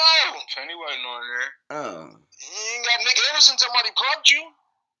 No. Penny wasn't on there. Oh. You ain't got Nick Anderson talking about he plugged you.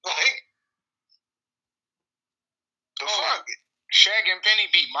 Like, the fuck? Shaq and Penny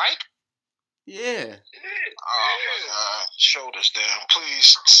beat Mike? Yeah. Oh my God. Shoulders down.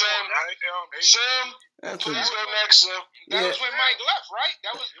 Please. Sam. Please go next, Sam. That was when Mike left, right?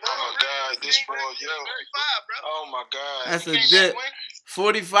 That was. Oh my God. This boy, yo. 45, bro. Oh my God. That's a dip.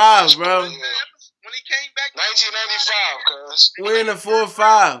 45, bro. When he came back. 1995, cuz. We're in the 4-5.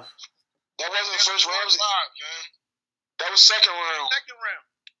 That wasn't first round. Man. That was second round.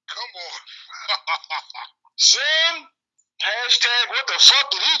 Come on. Sam. Hashtag what the fuck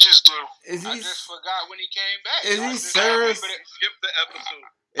did he just do? I just forgot when he came back. Is he serious? Skip the episode.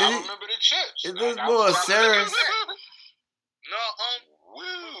 I remember the chips. Is this boy serious? No,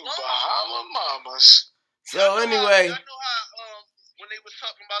 Bahama Mamas. So anyway. I know how when they was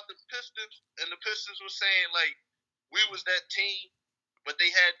talking about the Pistons and the Pistons were saying like we was that team, but they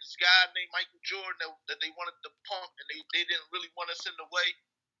had this guy named Michael Jordan that they wanted to pump and they didn't really want us in the way.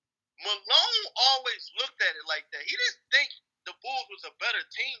 Malone always looked at it like that. He didn't think the Bulls was a better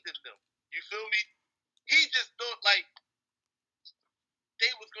team than them. You feel me? He just thought like they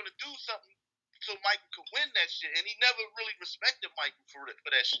was gonna do something so Michael could win that shit, and he never really respected Michael for that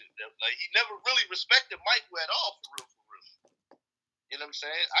shit. Like he never really respected Michael at all, for real. You know what I'm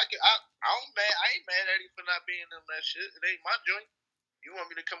saying? I ain't mad at him for not being in that shit. It ain't my joint. You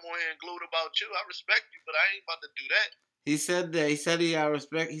want me to come on here and gloat about you? I respect you, but I ain't about to do that. He said that. He said he got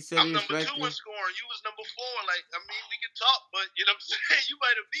respect. He said I'm he number 2 respected in scoring. You was number 4. Like, I mean, we can talk, but you know what I'm saying? You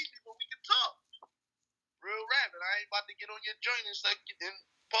might have beat me, but we can talk. Real rap, and I ain't about to get on your joint and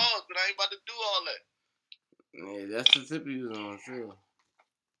pause, but I ain't about to do all that. Yeah, that's the tip he was on, too.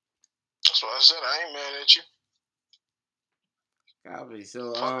 That's what I said. I ain't mad at you. Copy.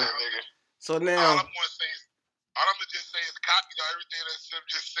 So, fuck that nigga. So now. All I'm gonna just say is copy everything that Sim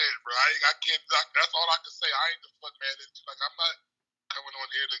just said, bro. I can't. That's all I can say. I ain't the fuck mad at you. Like I'm not coming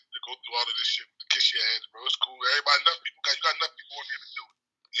on here to go through all of this shit to kiss your ass, bro. It's cool. You got enough people on here to do it.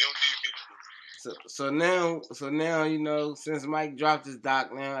 You don't need me to do it. So now you know, since Mike dropped his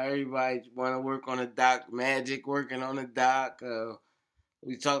doc, now everybody want to work on the doc. Magic working on the doc.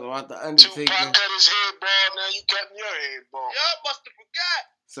 We talked about the Undertaker. Tupac cut his head bald. Now you cutting your head bald. Y'all must have forgot.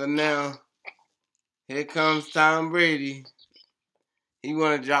 So now. Here comes Tom Brady. He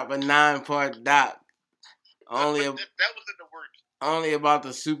want to drop a 9-part doc. That was in the works. Only about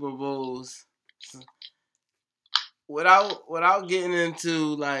the Super Bowls. Without getting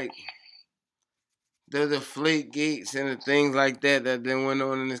into like the deflate gates and the things like that then went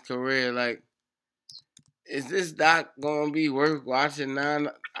on in his career, like, is this doc gonna be worth watching 9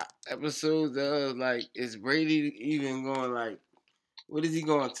 episodes of? Like, is Brady even going like? What is he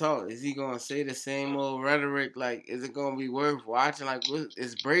going to talk? Is he going to say the same old rhetoric? Like, is it going to be worth watching? Like,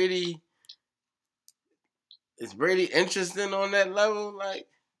 is Brady interesting on that level? Like,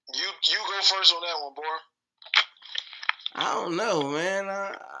 you go first on that one, boy. I don't know, man.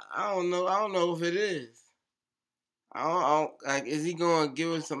 I don't know. I don't know if it is. I don't like. Is he going to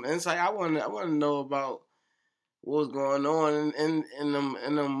give us some insight? I want to know about what's going on in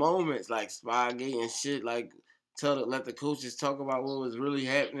them moments, like Spygate and shit, like. Let the coaches talk about what was really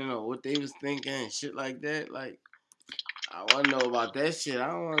happening or what they was thinking and shit like that. Like, I want to know about that shit. I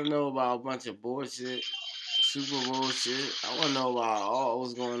don't want to know about a bunch of bullshit, Super Bowl shit. I want to know about all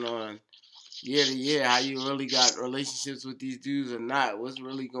what's going on year to year, how you really got relationships with these dudes or not. What's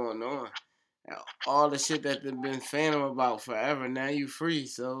really going on? All the shit that they've been fanning about forever. Now you free,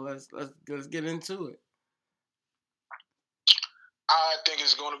 so let's get into it. I think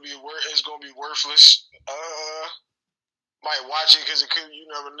it's gonna be worthless. Might watch it because you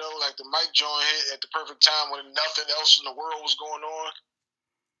never know. Like the Mike joint hit at the perfect time when nothing else in the world was going on.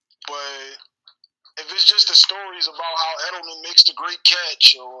 But if it's just the stories about how Edelman makes the great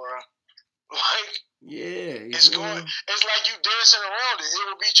catch, or like, yeah, it's like you dancing around it. It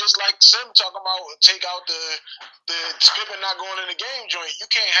would be just like Sim talking about take out the Pippen not going in the game joint. You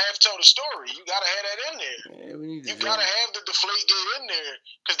can't half tell the story. You gotta have that in there. Yeah, you gotta have the deflate gate in there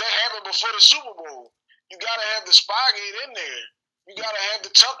because that happened before the Super Bowl. You gotta have the Spygate in there. You gotta have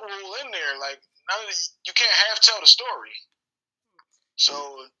the Tuck rule in there. Like you can't half tell the story. So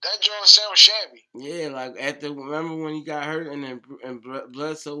that joint sounds shabby. Yeah, like remember when he got hurt and then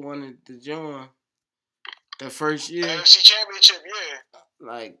Bledsoe wanted to join the first year. AFC Championship, yeah.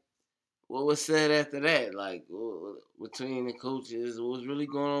 Like, what was said after that? Like, between the coaches, what was really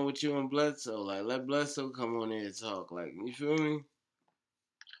going on with you and Bledsoe? Like, let Bledsoe come on there and talk. Like, you feel me?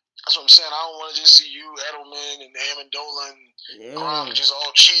 That's what I'm saying. I don't want to just see you, Edelman, and Amendola, and Grom just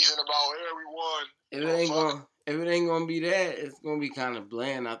all cheesing about everyone. If it ain't gonna be that, it's gonna be kind of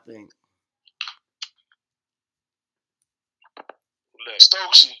bland, I think.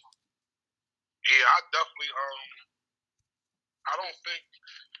 Stokesy. Yeah, I definitely. I don't think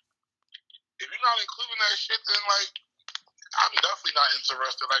if you're not including that shit, then like I'm definitely not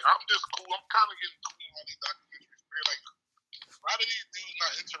interested. Like I'm just cool. I'm kind of getting cool on these documentaries. Like a lot of these dudes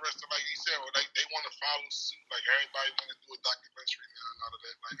not interested. Like you said, or like they want to follow suit. Like everybody want to do a documentary now and all of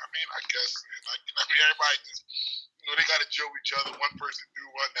that. Like I mean, I guess man. Like you know, everybody just they got to joke each other. One person do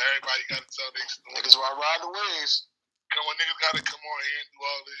one, and everybody got to tell their story. Niggas want to ride the waves. Come on, niggas got to come on here and do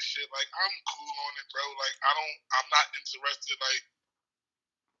all this shit. Like I'm cool on it, bro. Like I'm not interested. Like.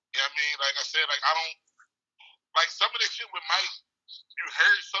 You know what I mean? Like I said, like I don't like some of the shit with Mike, you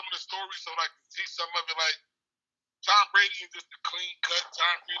heard some of the stories, so like to see some of it like Tom Brady is just a clean cut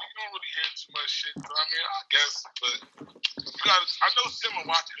Tom Brady. You don't really hear too much shit. So I mean, I guess, but you gotta I know Sim will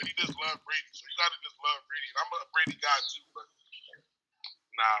watch it because he just loves Brady, so you gotta just love Brady. And I'm a Brady guy too, but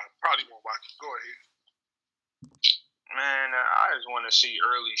nah, probably won't watch it. Go ahead. Man, I just want to see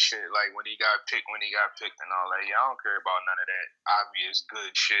early shit, like when he got picked and all that. Yeah, I don't care about none of that obvious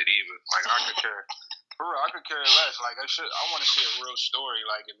good shit either. Like I could care, for real, I could care less. Like I want to see a real story.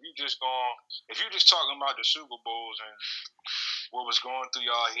 Like if you just talking about the Super Bowls and what was going through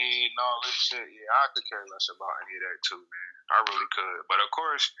y'all head and all this shit, yeah, I could care less about any of that too, man. I really could. But of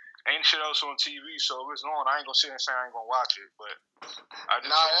course, ain't shit else on TV, so if it's on, I ain't gonna sit and say I ain't gonna watch it. But it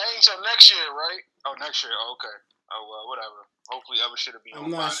ain't till next year, right? Oh, next year. Oh, okay. Oh, well, whatever. Hopefully, other shit will be on.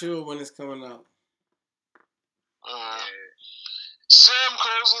 I'm not sure when it's coming out. Yeah. Sam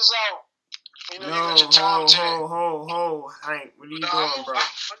closes out. You know, you got your time tag. Hank, what are you doing, bro?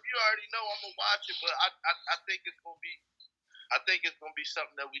 You already know I'm gonna watch it, but I think it's gonna be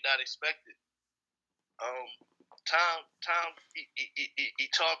something that we not expected. Tom, he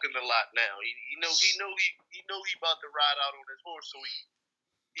talking a lot now. He know he about to ride out on his horse, so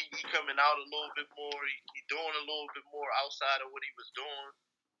he coming out a little bit more. He doing a little bit more outside of what he was doing.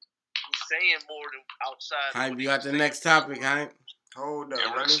 He's saying more than outside. Hank, you got the next topic, Hank. Hold up,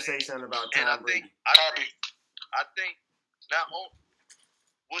 let me say something about Tom Brady. I think not only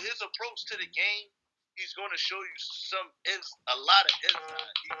with his approach to the game, he's going to show you a lot of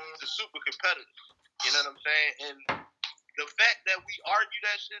insight. He's a super competitor. You know what I'm saying? And the fact that we argue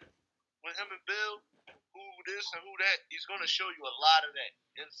that shit with him and Bill, who this and who that, he's going to show you a lot of that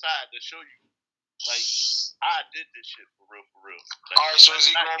inside to show you, like, I did this shit for real. Like, all right, so is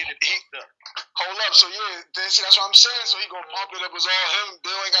he going to hold up? So yeah, see, that's what I'm saying. So he going to pump it up as all him.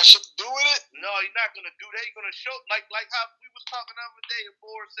 Bill ain't got shit to do with it. No, he's not going to do that. He's going to show like how we was talking the other day.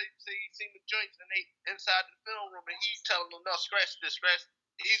 Before say he seen the joints and they inside the film room and he telling them no, scratch this.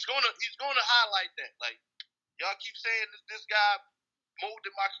 He's gonna highlight that. Like y'all keep saying this guy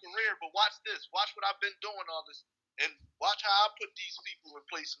molded my career, but watch this. Watch what I've been doing all this, and watch how I put these people in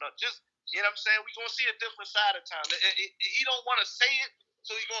place. And just you know what I'm saying? We're gonna see a different side of Tom. He don't want to say it,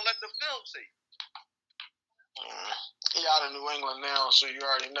 so he's gonna let the film say it. He out of New England now, so you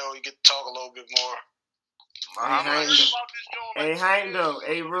already know he get to talk a little bit more. Hey, Hank though.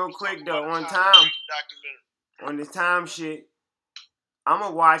 Hey, real quick though, on this time shit, I'm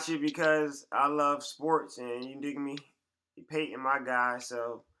gonna watch it because I love sports, and you dig me. Peyton, my guy,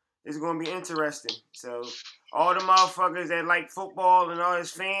 so it's gonna be interesting. So all the motherfuckers that like football and all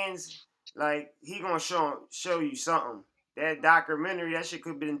his fans, like he gonna show you something. That documentary, that shit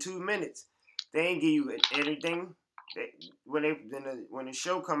could have been 2 minutes. They ain't give you anything. When the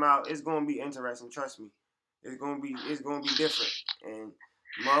show come out, it's gonna be interesting. Trust me, it's gonna be different. And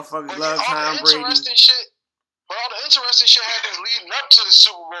motherfuckers love Tom Brady. But all the interesting shit happens leading up to the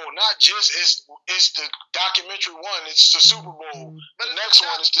Super Bowl. Not just it's the documentary one. It's the Super Bowl. But the next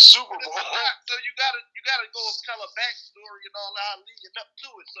one is the Super Bowl. So you gotta go tell a backstory and all that leading up to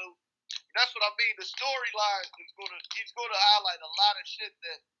it. So that's what I mean. The storyline he's gonna highlight a lot of shit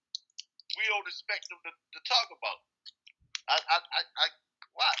that we don't expect him to talk about. I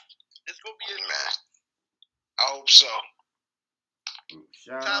watch. It's gonna be interesting. I hope so.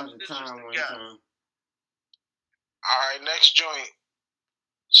 Shout out to Tom one time. All right, next joint.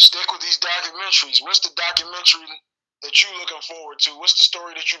 Stick with these documentaries. What's the documentary that you looking forward to? What's the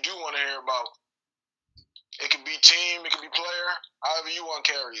story that you do want to hear about? It could be team, it could be player, however you want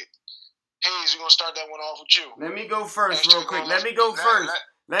to carry it. Hayes, we're going to start that one off with you. Let me go first real quick. Let me go Let- first.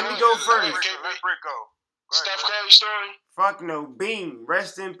 let- Let me go Let first. Brick go. Go ahead, Steph Brick. Curry story? Fuck no. Bean.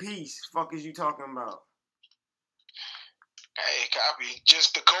 Rest in peace. Fuck is you talking about? Hey, copy.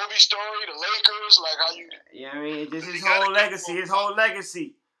 Just the Kobe story, the Lakers, like how you... Yeah, I mean, just his You gotta whole get legacy. one. His whole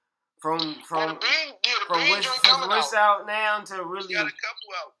legacy. Well, From the Bean joint coming what's out. out now to really. Got a couple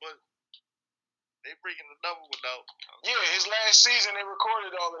out, but they bringing another one out. Yeah, his last season, they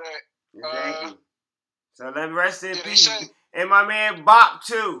recorded all of that. Exactly. So let me rest in Yeah, they peace. say- And my man Bop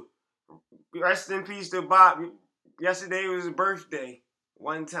too. Rest in peace to Bop. Yesterday was his birthday.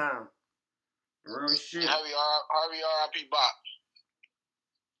 One time. Real shit. Harvey R.I.P. Bop.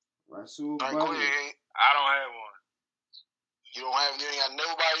 Rasul All right, go Bunny. ahead. I don't have one. You ain't got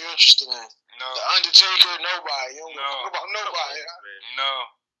nobody you're interested in. No. The Undertaker, nobody. You don't No. talk about nobody. No.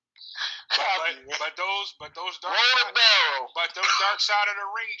 Copy, man. But those dark Roll the barrel. but them dark side of the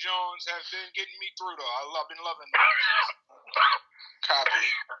ring Jones have been getting me through though. I've been loving those. Copy.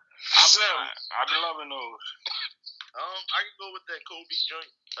 I've been loving those. I can go with that Kobe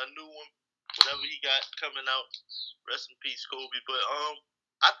joint, a new one, whatever he got coming out. Rest in peace, Kobe. But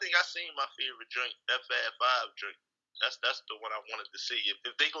I think I seen my favorite joint, that Fab Five joint. That's the one I wanted to see.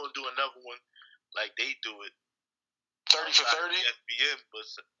 If they gonna do another one like they do it, 30 for 30? ESPN,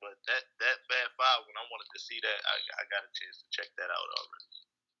 but that Fab Five when I wanted to see that, I got a chance to check that out already.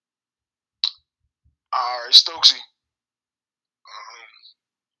 All right, Stokesy.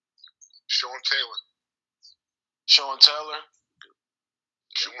 Sean Taylor. Sean Taylor.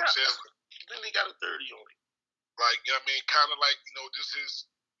 Sean Taylor. Then he got a 30 on him. Like, you know what I mean? Kind of like, this is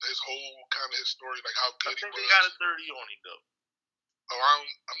his whole kind of his story, like how I good he think was. they got a 30 on him though. Oh,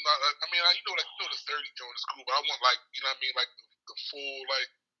 I'm not. I mean, the 30 joint is cool, but I want like, you know what I mean, like the full, like,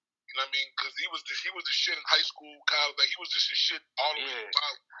 you know what I mean? Because he was the shit in high school, college. Like he was just the shit all the way Yeah.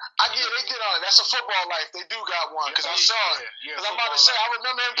 through. I get they did all that. That's a football life. They do got one because I saw it. Yeah, Because I'm about to say, I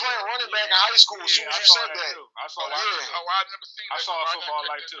remember him playing running back in high school as soon as you said that. I saw Oh, that. Yeah. I never seen I that. saw so a I football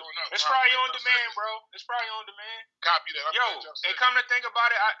gotta life check too. that joint out. It's So probably I'll on check demand, that. bro. It's probably on demand. Copy that. Yo, and come to think about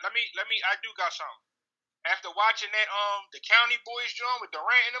it, I do got something. After watching that the County Boys joint with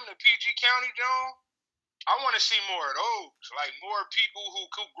Durant and them, the PG County joint, I want to see more of those. Like more people who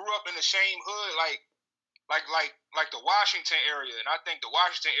grew up in the same hood, like the Washington area. And I think the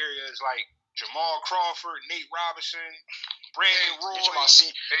Washington area is like Jamal Crawford, Nate Robinson, Brandon Roy. You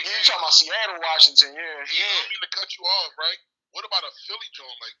talking about Seattle, Washington? Yeah. I don't mean to cut you off, right? What about a Philly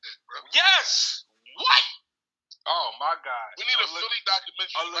joint like that, bro? Yes. What? Oh my God. We need a Philly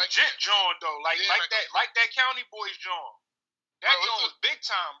documentary. A legit joint though, like that County Boys joint. That joint was big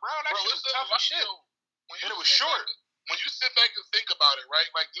time, bro. That shit was tough as shit. And it was short. When you sit back and think about it, right?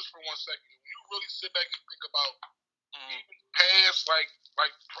 Like just for 1 second, when you really sit back and think about even past, like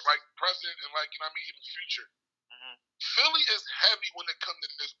present, and like even future. Philly is heavy when it comes to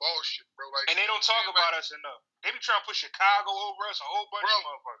this bullshit, bro. Like, and they don't talk about us enough. They be trying to put Chicago over us, a whole bunch of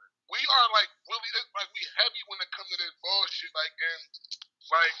motherfuckers. We are like really like we heavy when it comes to this bullshit. Like, and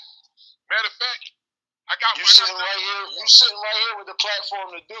like matter of fact, You sitting right here with the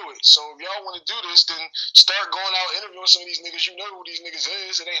platform to do it. So if y'all want to do this, then start going out interviewing some of these niggas. You know who these niggas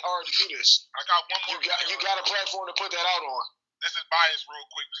is. It ain't hard to do this. I got one more. You got a platform to put that out on. This is biased, real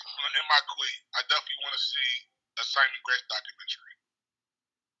quick. In my queen, I definitely want to see a Simon Gregg documentary.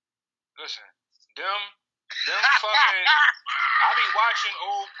 Listen, them fucking. I be watching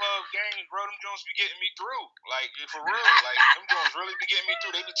old pub games, bro. Them Jones be getting me through. Like, for real. Like, them Jones really be getting me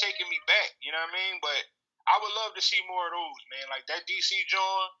through. They be taking me back. You know what I mean? But I would love to see more of those, man. Like, that DC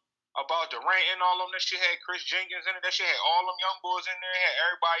joint about Durant and all of them. That shit had Chris Jenkins in it. That shit had all them young boys in there. It had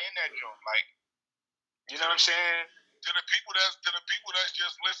everybody in that joint. Like, you know what I'm saying? To the people that's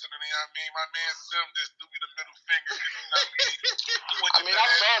just listening, you know what I mean? My man Sim just threw me the middle finger. You know what I mean? I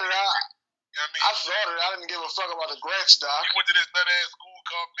thought it out. You know what I mean? I thought it. I didn't give a fuck about the Gratz doc. We went to this nut ass school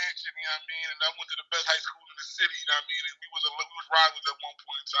called Mansion, you know what I mean? And I went to the best high school in the city, you know what I mean? And we was rivals at one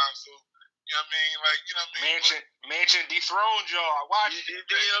point in time, so you know what I mean? Like, you know what I mean? Mansion dethroned y'all. I watched it.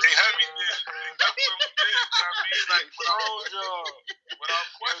 They had me there. That's what we did. You know what I mean? Like, dethroned y'all. Without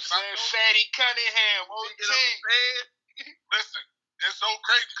question. Fatty Cunningham, OT. Listen, it's so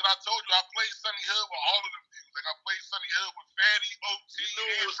crazy because I told you I played Sunny Hood with all of them dudes. Like, I played Sunny Hood with Fatty, OT,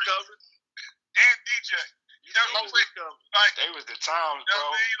 and DJ. You know what I'm saying? Like, they was the times, bro.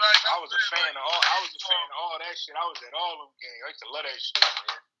 I was a fan of all that shit. I was at all them games. I used to love that shit,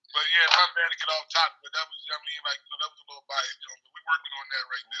 man. But yeah, not bad to get off topic, but that was, I mean, like, that was a little biased, Joe. But we're working on that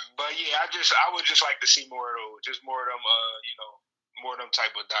right now. But yeah, I would just like to see more of those, just more of them, more of them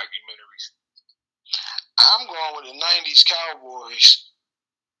type of documentaries. I'm going with the 90s Cowboys.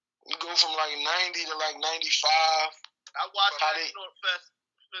 You go from like 90 to like 95. I watched that Snort Fest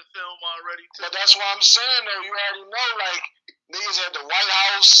film already too. But that's what I'm saying though. You already know, like, niggas had the White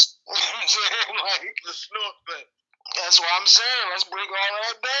House. You know what I'm saying? Like, the Snort Fest. That's what I'm saying. Let's break all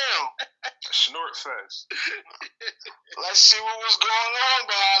that down. Snort Fest. Let's see what was going on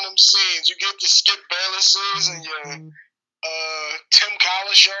behind them scenes. You get the Skip Baylesses and your Tim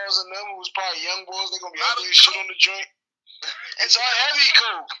Collinshaws and them, who was probably young boys. They're going to be ugly as shit on the joint. It's all heavy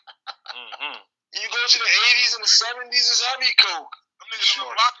coke. Mm-hmm. You go to the 80s and the 70s, it's heavy coke. Them niggas in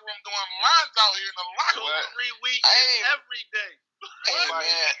the locker room doing lines out here in the locker room. 3 weeks every day. Hey,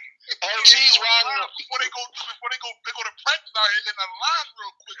 man. LT's riding before they go to practice out here in the line real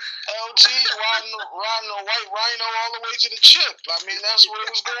quick. LT's riding a white Rhino all the way to the chip. I mean, that's what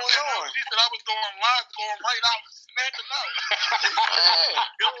was going on. She said I was doing lines, going right out and snapping out.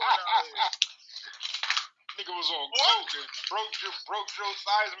 Nigga was on coke and broke Joe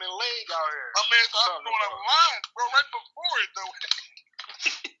Theismann leg out here. My man thought I was doing a line, bro, right before it though.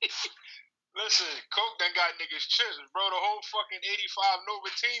 Listen, coke done got niggas chips, bro. The whole fucking 85 Nova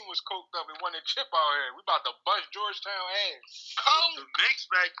team was coked up and won a chip out here. We about to bust Georgetown ass. The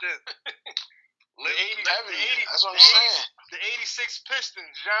Knicks back then. The 80, that's what I'm saying. The 86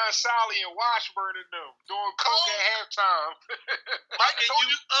 Pistons, John Solly and Washburn and them doing coke at halftime. Mike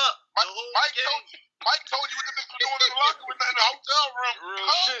told you up. Mike told you what the niggas were doing in the locker room in the hotel room. Real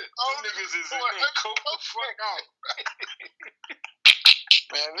shit. Them niggas is in there coke the fuck out.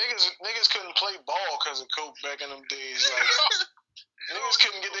 Man, niggas couldn't play ball because of coke back in them days. Like, niggas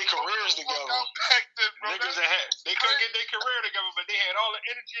couldn't get their careers together. Niggas they couldn't get their career together, but they had all the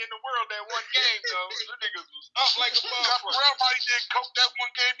energy in the world that one game, though. Them niggas was up like a motherfucker. Everybody did coke that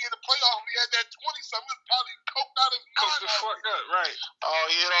one game in the playoffs. He had that 20-something. He was probably coked out his mind. Coked the fuck up, right. Oh,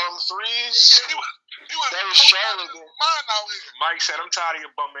 he hit all them threes? He was that was Charlotte. Mind out here. Mike said, I'm tired of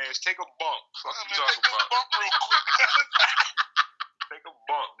your bum ass. Take a bump. Fuck you talking about. Bump real quick. Take a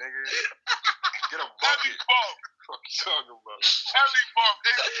bump, nigga. Get a bucket. Heavy bump. Fuck you talking about? Heavy bump.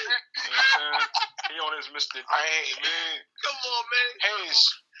 You know what I'm saying? He on his Mr. Man. Come on, man. Hayes.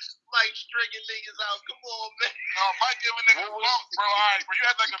 Mike stringing niggas out. Come on, man. No, Mike giving niggas bump, bro. All right, bro. You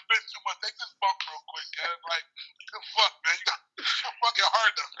had like a bit too much. Take this bump real quick, man. Like, fuck, man. You're fucking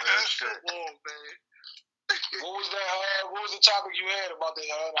hard up, man. Come on, man. What was the topic you had about the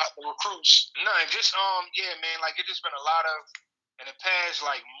recruits? Nothing, just yeah, man, like it just been a lot of in the past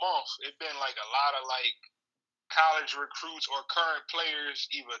like month, it been like a lot of like college recruits or current players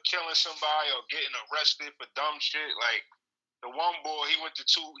either killing somebody or getting arrested for dumb shit. Like the one boy, he went to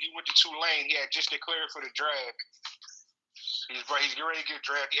Tulane, he had just declared for the draft. He's getting ready to get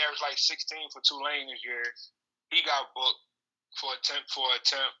drafted. He averaged like 16 for Tulane this year. He got booked for attempt.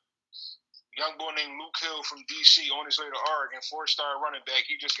 Young boy named Luke Hill from DC on his way to Oregon, 4-star running back.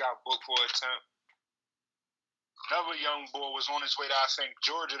 He just got booked for attempt. Another young boy was on his way to, I think,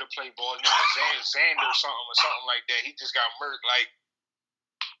 Georgia to play ball. His name was Xander or something like that. He just got murked. Like,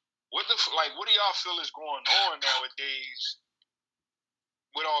 what do y'all feel is going on nowadays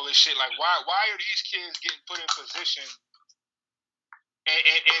with all this shit? Like, why are these kids getting put in position?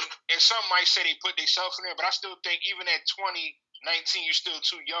 And some might say they put themselves in there, but I still think even at 20, 19, you're still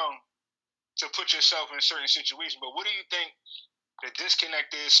too young to put yourself in a certain situation. But what do you think the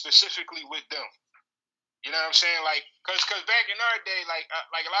disconnect is specifically with them? You know what I'm saying? Like, cause back in our day, like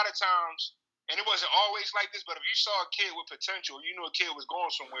a lot of times, and it wasn't always like this, but if you saw a kid with potential, you knew a kid was going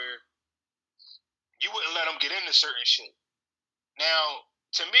somewhere, you wouldn't let them get into certain shit. Now,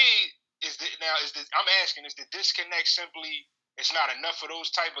 to me, is the disconnect simply it's not enough of those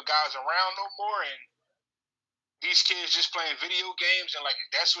type of guys around no more, and these kids just playing video games and like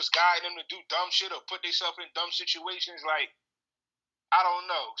that's what's guiding them to do dumb shit or put themselves in dumb situations? Like, I don't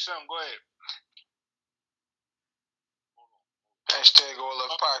know. Sam, go ahead. Hashtag All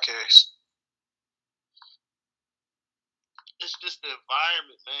Love Podcast. It's just the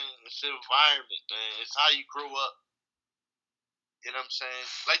environment, man. It's the environment, man. It's how you grow up. You know what I'm saying?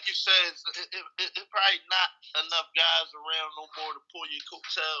 Like you said, it's probably not enough guys around no more to pull your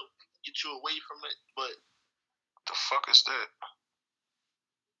coattail, get you away from it. But the fuck is that?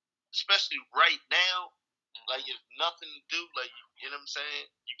 Especially right now, like there's nothing to do. Like, you know what I'm saying?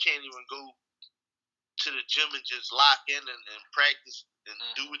 You can't even go to the gym and just lock in and practice and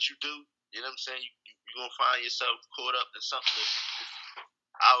do what you do. You know what I'm saying? You're going to find yourself caught up in something that's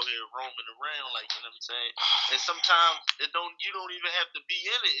out here roaming around, like, you know what I'm saying? And sometimes you don't even have to be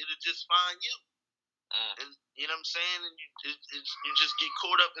in it. It'll just find you. And you know what I'm saying? And you just get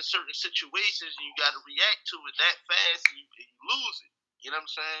caught up in certain situations and you got to react to it that fast and you lose it. You know what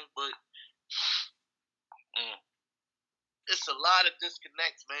I'm saying? But It's a lot of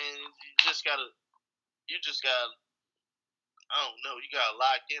disconnects, man. You just gotta. I don't know. You gotta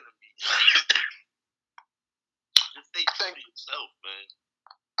lock in and be. Just stay true to yourself, man.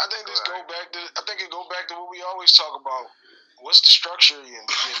 I think it go back to what we always talk about. What's the structure in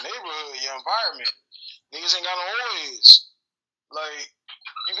your neighborhood, your environment? Niggas ain't got no old heads. Like,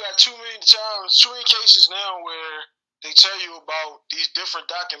 you got too many cases now where they tell you about these different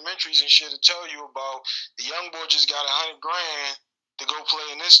documentaries and shit to tell you about the young boy just got $100,000 to go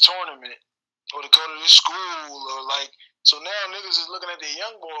play in this tournament or to go to this school or like. So now niggas is looking at the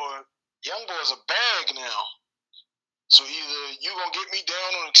young boy. Young boy is a bag now. So either you gonna get me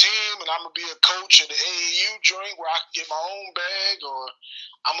down on the team and I'm gonna be a coach at the AAU joint where I can get my own bag, or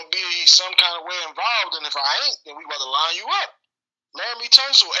I'm gonna be some kind of way involved. And if I ain't, then we about to line you up. Laramie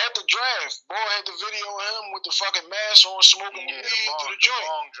Tunsil at the draft, boy had the video of him with the fucking mask on, smoking weed through the joint.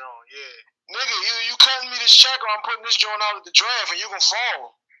 Nigga, either you cutting me this check or I'm putting this joint out at the draft and you gonna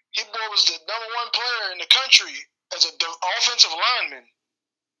fall. He boy was the #1 player in the country as an offensive lineman.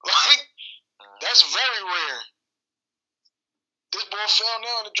 Like, that's very rare. This boy fell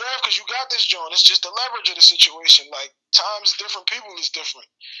now in the draft because you got this joint. It's just the leverage of the situation. Like, times different, people is different.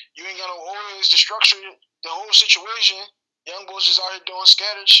 You ain't got no always the structure, the whole situation. Young boys just out here doing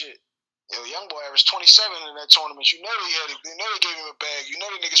scattered shit. Yo, young boy averaged 27 in that tournament. You know they had it. You know they gave him a bag. You know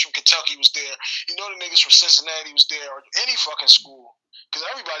the niggas from Kentucky was there. You know the niggas from Cincinnati was there, or any fucking school. Because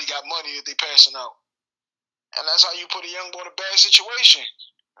everybody got money that they passing out. And that's how you put a young boy in a bad situation.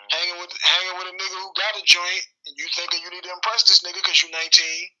 Hanging with a nigga who got a joint, and you thinking you need to impress this nigga because you 19.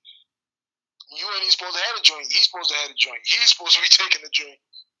 You ain't even supposed to have a joint. He's supposed to have a joint. He's supposed to be taking the joint.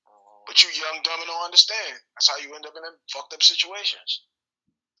 But you young, dumb, and don't understand. That's how you end up in them fucked up situations.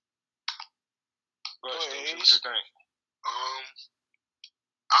 What you think?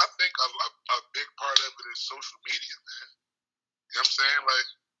 I think a big part of it is social media, man. You know what I'm saying? Like,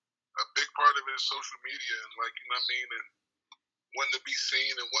 a big part of it is social media, and like, you know what I mean, and wanting to be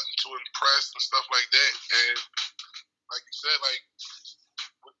seen and wanting to impress and stuff like that. And like you said, like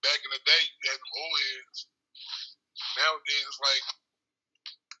back in the day, you had them old heads. Nowadays, it's like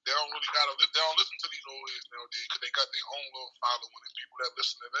they don't listen to these old heads nowadays because they got their own little following and people that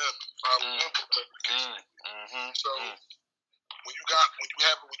listen to them and follow them. So when you have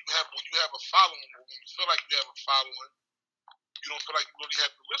a following, when you feel like you have a following, you don't feel like you really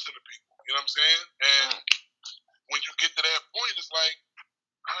have to listen to people. You know what I'm saying? And when you get to that point, it's like,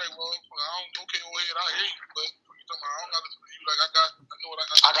 all right, well, okay, old head, I hear you, but you talking about I don't got to listen to you. Like, I know what I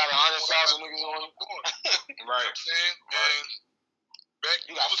got. I got 100,000 niggas on it. Right. You know what I'm saying? And back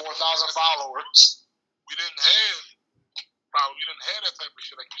you got 4,000 followers. We didn't have that type of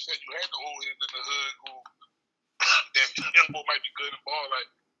shit. Like you said, you had the old heads in the hood who, damn, young boy might be good and ball.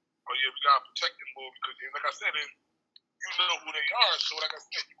 Like, oh yeah, we gotta protect them boy because, like I said, you know who they are. So, like I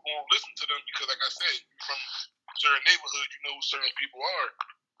said, you won't listen to them because, like I said, from certain neighborhood, you know who certain people are.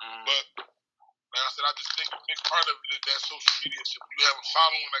 But like I said, I just think a big part of it is that social media shit. When you have a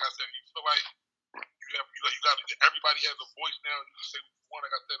following, like I said, you feel like you got everybody has a voice now. You can say what you want.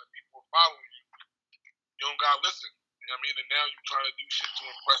 Like I said, and people are following you. You don't gotta listen. You know what I mean? And now you're trying to do shit to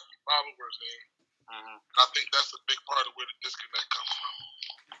impress your followers, and I think that's a big part of where the disconnect comes from.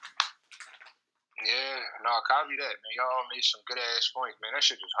 Yeah, no, copy that, man. Y'all made some good ass points, man. That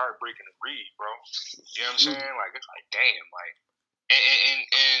shit is heartbreaking to read, bro. You know what I'm saying? Like, it's like, damn, like,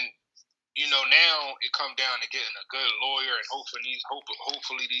 and you know, now it come down to getting a good lawyer and hopefully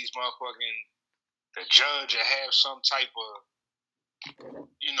these motherfucking the judge will have some type of,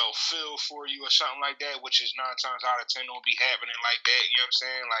 you know, feel for you or something like that, which is 9 times out of 10 don't be happening like that. You know what I'm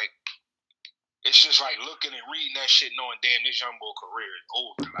saying? Like, it's just like looking and reading that shit knowing, damn, this young boy career is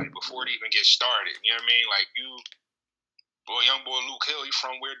over, like, before it even gets started. You know what I mean? Like, young boy Luke Hill, you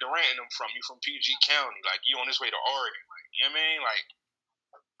from where Durant and them from. You from PG County. Like, you on this way to Oregon. Like, you know what I mean? Like,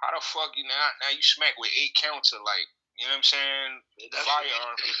 how the fuck you now you smack with 8 counts of, like, you know what I'm saying?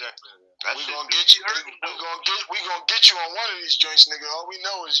 Firearm possession. We gonna get you on one of these joints, nigga. All we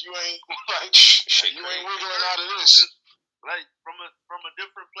know is you ain't like you ain't wiggling out of this. Like from a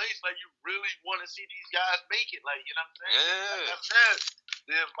different place, like you really want to see these guys make it. Like, you know what I'm saying? Yeah. Like I said,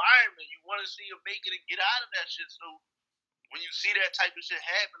 the environment, you want to see them make it and get out of that shit. So when you see that type of shit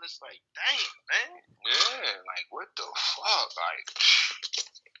happen, it's like, damn, man. Yeah, like what the fuck, like.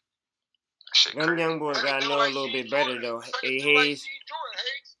 Them young boys gotta know a little bit better though. Hey Hayes.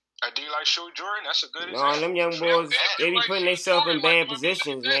 I do like Show Jordan. That's a good example. No, them young boys, they be putting themselves in bad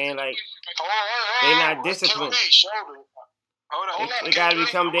positions, man. Like they not disciplined. Hold on. It gotta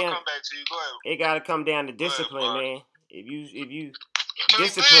come down. Come back to you. Go ahead. It gotta come down to discipline, man. If you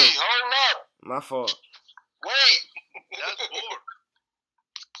discipline, Hold up. my fault. Wait. That's boring.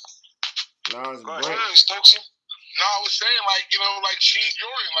 No, it's Go great. ahead, Stokesy. No, I was saying, like, you know, like Sheen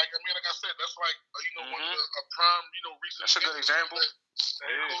Jordan, like, I mean, like I said, that's like, you know, one of the a prime, you know, recent. That's a good example. Close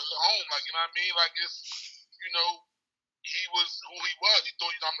to home, like, you know what I mean? Like, it's, you know, he was who he was. He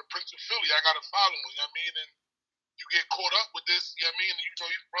thought, you know, I'm the Prince of Philly. I got to follow him, you know what I mean? And you get caught up with this, you know what I mean? And you know,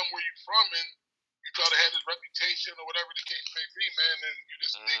 you're from where you're from, and you try to have this reputation or whatever the case may be, man, and you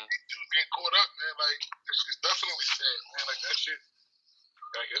just these dudes get caught up, man. Like, it's just definitely sad, man. Like, that shit,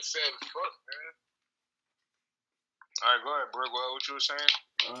 like, it's sad as fuck, man. All right, go ahead, bro. What you were saying?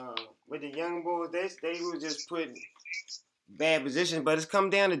 With the young boys, they were just put in bad positions, but it's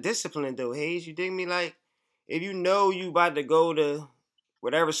come down to discipline, though. Hayes, you dig me? Like, if you know you about to go to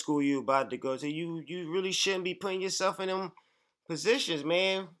whatever school you about to go to, you really shouldn't be putting yourself in them positions,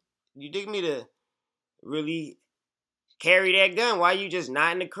 man. You dig me? To really carry that gun, why you just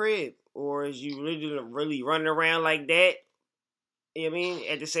not in the crib? Or is you really running around like that? You know what I mean?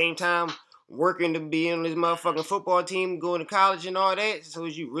 At the same time, working to be on this motherfucking football team, going to college and all that. So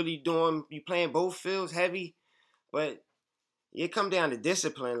is you really you playing both fields heavy? But it come down to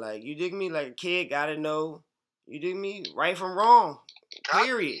discipline. Like, you dig me? Like, a kid gotta know, you dig me? Right from wrong.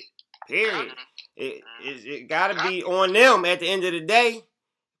 Period. It gotta be on them at the end of the day.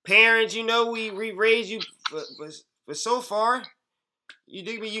 Parents, you know, we raised you for so far. You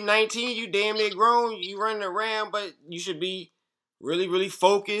dig me? You 19, you damn near grown, you running around, but you should be really, really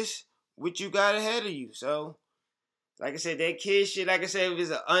focused what you got ahead of you. So, like I said, that kid shit, like I said, if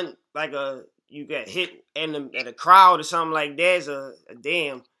it's you got hit in a crowd or something like that,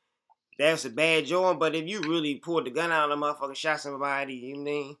 that's a bad joint. But if you really pulled the gun out on a motherfucker, shot somebody, you know what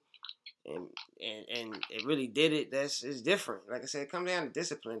I mean? And it really did it, it's different. Like I said, it comes down to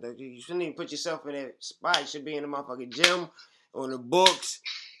discipline, though. You shouldn't even put yourself in that spot. You should be in the motherfucking gym, on the books,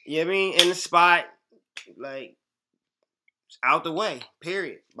 you know what I mean? In the spot, like, out the way,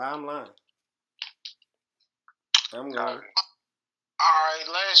 period. Bottom line. I'm going. All right,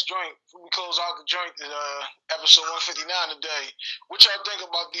 last joint. Before we close out the joint, episode 159 today. What y'all think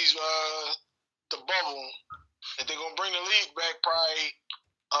about these, the bubble? If they're going to bring the league back probably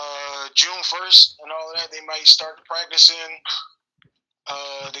June 1st and all of that, they might start practicing.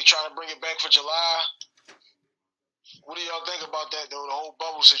 They trying to bring it back for July. What do y'all think about that, though, the whole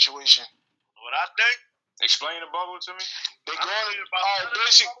bubble situation? What I think? Explain the bubble to me. They going to,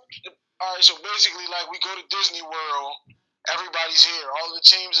 so basically, like, we go to Disney World, everybody's here, all the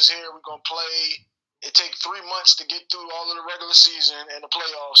teams is here, we're going to play. It takes 3 months to get through all of the regular season and the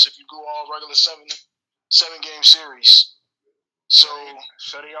playoffs if you go all regular seven-game series. So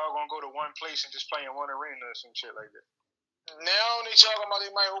they all going to go to one place and just play in one arena or some shit like that? Now they talking about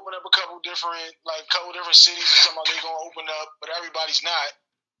they might open up a couple different cities or something. They're going to open up, but everybody's not.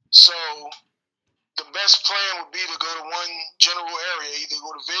 So the best plan would be to go to one general area, either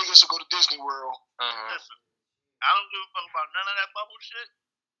go to Vegas or go to Disney World. Listen, I don't give a fuck about none of that bubble shit.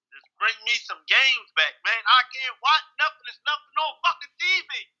 Just bring me some games back, man. I can't watch nothing. It's nothing on fucking TV.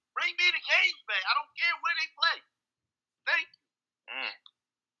 Bring me the games back. I don't care where they play. Thank you.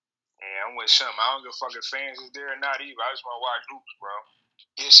 Yeah, I'm with some. I don't give a fuck if fans is there or not either. I just want to watch hoops, bro.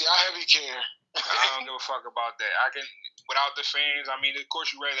 Yeah, see, I heavy care. I don't give a fuck about that. I can, without the fans, I mean, of course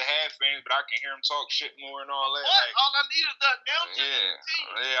you rather have fans, but I can hear them talk shit more and all that. What? Like, all I need is the announcers.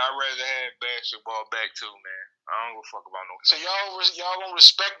 Yeah, I'd rather have basketball back too, man. I don't give a fuck about no fans. So y'all gonna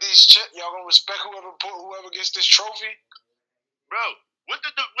respect these y'all gonna respect whoever gets this trophy? Bro, what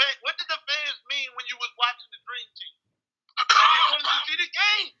did the fans mean when you was watching the Dream Team? You wanted to see the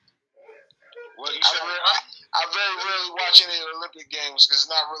game. What you said? I very rarely watch any of the Olympic Games because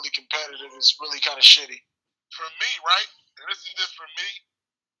it's not really competitive. It's really kind of shitty. For me, right, and this is just for me,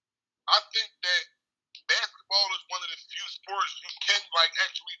 I think that basketball is one of the few sports you can, like,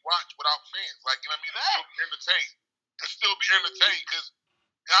 actually watch without fans. Like, you know what I mean? And still be entertained. Because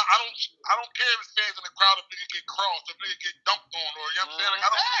I don't care if it's fans in the crowd, if nigga get crossed, if nigga get dunked on, or, you know what I'm saying?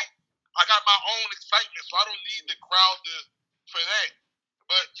 Like, I got my own excitement, so I don't need the crowd for that.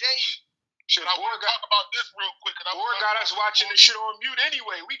 But, Jay, shit, I want to talk about this real quick. Boy got us watching the shit on mute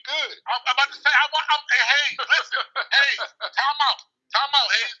anyway. We good. I'm about to say, hey, listen. Hey, time out,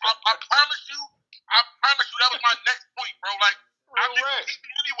 Hayes. I promise you that was my next point, bro. Like, I listen to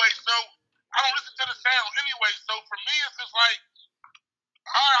TV anyway, so I don't listen to the sound anyway. So for me, it's just like,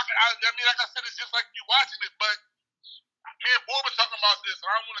 I mean, like I said, it's just like you watching it. But me and Boy was talking about this, and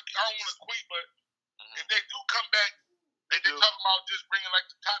I don't want to quit, but if they do come back, they talking about just bringing, like,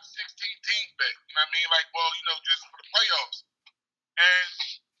 the top 16 teams back. You know what I mean? Like, well, you know, just for the playoffs. And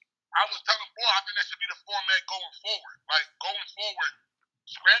I was telling Boy, I think that should be the format going forward. Like, going forward,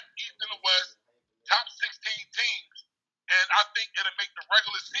 scrap East and the West, top 16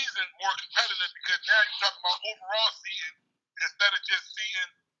 regular season more competitive because now you're talking about overall seeding instead of just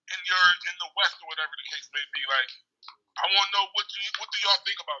seeding in the West or whatever the case may be. Like, I want to know what do y'all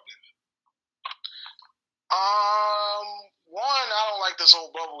think about this? One, I don't like this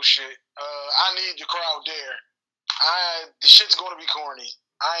whole bubble shit. I need the crowd there. The shit's gonna be corny.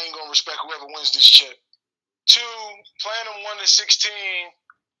 I ain't gonna respect whoever wins this chip. Two, playing them 1-16,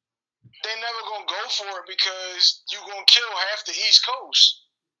 they never gonna go for it because you gonna kill half the East Coast.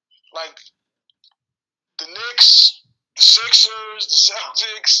 Like the Knicks, the Sixers, the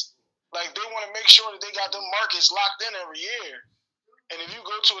Celtics, like they want to make sure that they got them markets locked in every year. And if you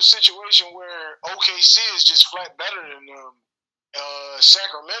go to a situation where OKC is just flat better than them,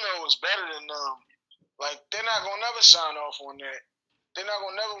 Sacramento is better than them, like they're not gonna never sign off on that. They're not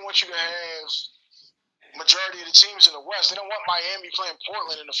gonna never want you to have majority of the teams in the West. They don't want Miami playing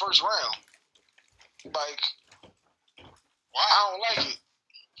Portland in the first round. Like, I don't like it.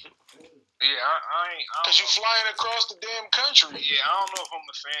 Yeah, I ain't. Because you flying across the damn country. Yeah, I don't know if I'm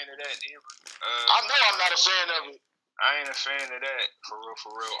a fan of that either. I know I'm not a fan of it. I ain't a fan of that, for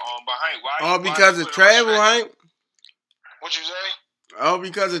real. But Hank, why? All because of travel, Hank? What you say? All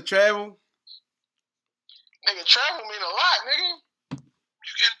because of travel? Nigga, travel mean a lot, nigga.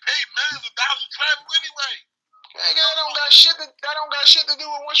 You getting paid millions of dollars to travel anyway. Nigga, that don't got shit to do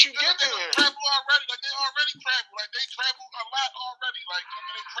with once you get there. They travel already. Like, they already travel. Like, they travel a lot already. Like, I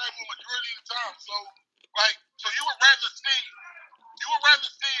mean, they travel majority of the time. So, like, you would rather see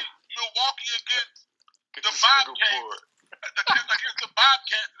Milwaukee against the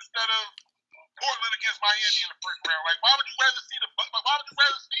Bobcats instead of Portland against Miami in the first round. Like, why would you rather see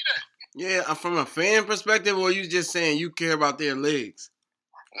that? Yeah, from a fan perspective, or you just saying you care about their legs?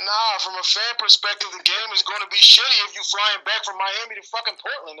 Nah, from a fan perspective, the game is going to be shitty if you flying back from Miami to fucking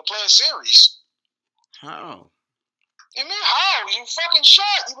Portland to play a series. How? You mean how? You fucking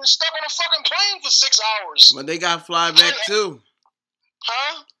shot. You been stuck on a fucking plane for 6 hours. But they got fly back too.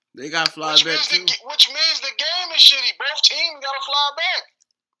 Huh? They got fly back too. Which means the game is shitty. Both teams got to fly back.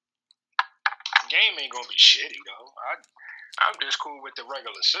 The game ain't gonna be shitty though. I'm just cool with the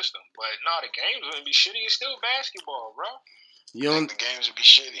regular system, but the game's gonna be shitty. It's still basketball, bro. You think the games would be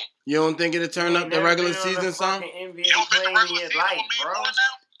shitty? You don't think it'll turn up the regular season, son? NBA playing in your life, bro.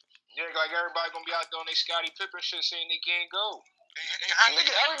 Yeah, like everybody gonna be out there on their Scottie Pippen shit saying they can't go.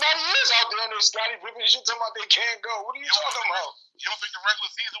 Nigga, everybody is out there on their Scottie Pippen shit talking about they can't go. What are you talking about? You don't think the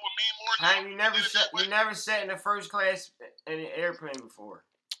regular season would mean more? You never sat in a first class in an airplane before.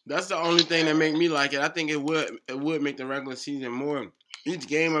 That's the only thing that make me like it. I think it would make the regular season more. Each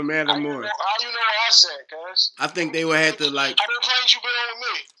game would matter more. How you know where I said, cuz? I think they would have to like. How many planes you been on with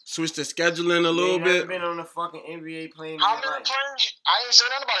me? Switch the scheduling a little bit. Been on a fucking NBA plane. How many planes? I ain't say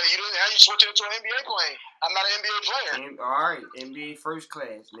nothing about it. How you switching it to an NBA plane? I'm not an NBA player. Alright, NBA first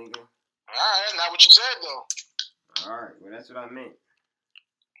class, nigga. Alright, that's not what you said though. Alright, well that's what I meant.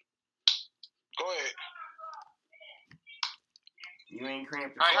 Go ahead. You ain't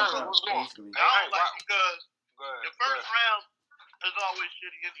cramped the fuck up, what's going? basically. I don't like because the first round is always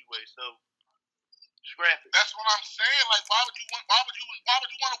shitty anyway, so scrap it. That's what I'm saying. Like, why would you want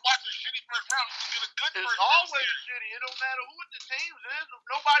to watch a shitty first round? You get a good it's first always round. shitty. It don't matter who the teams is.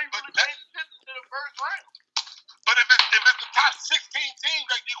 Nobody really pays attention to the first round. But if it's the top 16 teams,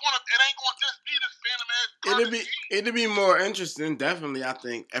 like it ain't gonna just be this phantom ass. It'd be more interesting, definitely. I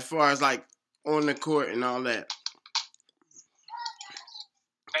think as far as like on the court and all that.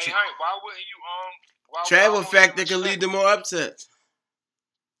 Hey, Hank, why wouldn't you travel factor can lead to more upsets.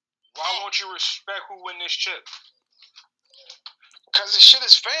 Why won't you respect who win this chip? Because this shit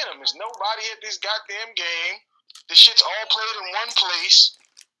is phantom. There's nobody at this goddamn game. This shit's all played in one place.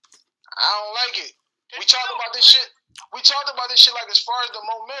 I don't like it. We talked about this shit like as far as the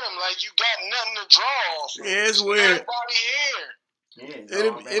momentum. Like you got nothing to draw off. Yeah, it's weird. Everybody here.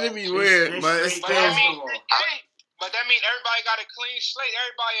 Yeah, it'd be weird, but it's still. But that means everybody got a clean slate.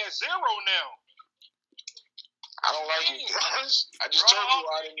 Everybody at 0 now. I don't like it. I just told you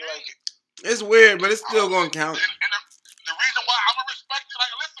I didn't like it. It's weird, but it's still gonna count. And the reason why I'm gonna respect it,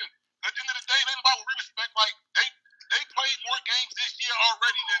 like, listen, at the end of the day, it ain't about what we respect. Like, they played more games this year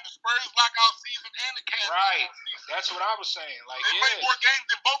already than the Spurs lockout season and the Cavs Right. season. That's what I was saying. Like, they played more games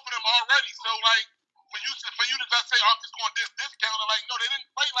than both of them already. So, like, for you to just say, I'm just going to discount it, like, no, they didn't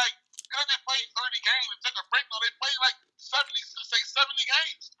play like. Because they played 30 games and took a break. No, they played like 70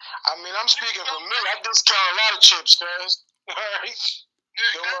 games. I mean, I'm speaking for me. I discount a lot of chips, guys. All right.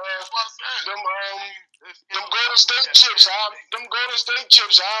 Yeah, that's what I'm saying. Them Golden State chips. Them Golden State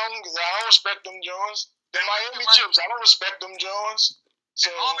chips. I don't respect them Jones. The Miami chips. I don't respect them Jones.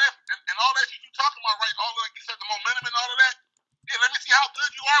 So and all that shit you talking about, right? All like you said, the momentum and all of that. Yeah, let me see how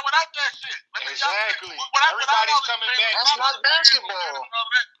good you are without that shit. Exactly. Everybody's coming back. That's not basketball.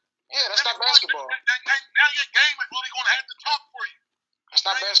 Yeah, that's not basketball. Now your game is really going to have to talk for you. That's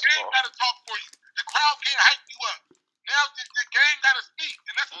not Your basketball. game got to talk for you. The crowd can't hype you up. Now the game got to speak,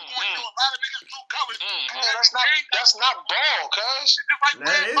 and this is going to show a lot of niggas true colors. Yeah, that's not ball, cuz.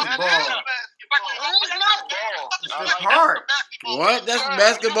 That is ball. It's not ball. It's the part. What? That's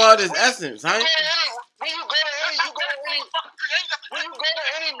basketball at its essence, huh? When you go to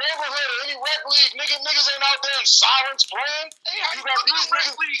any neighborhood or any rec league, niggas ain't out there in sirens playing. You got these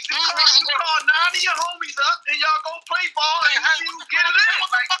niggas. You call 9 of your homies up and y'all go play ball and you get it in.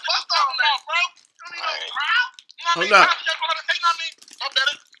 Like, fuck all that, bro. You don't need no crowd. Hold up. You know what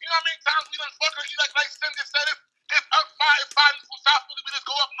I mean? Times we done fuck you like Cindy said it. If us five from South Philly, we just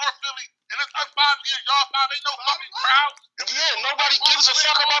go up North Philly, and it's us five against y'all five. Ain't no fucking crowd. Yeah, nobody gives a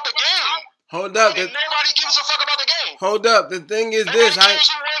fuck about the game. Hold up. Nobody gives a fuck about the game. Hold up. The thing is this, Hank.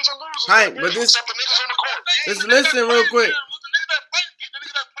 Hank, but this. Except the niggas on the court. Just listen real quick.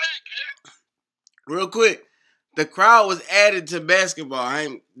 Real quick. The crowd was added to basketball.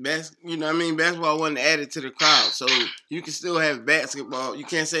 You know what I mean? Basketball wasn't added to the crowd. So you can still have basketball. You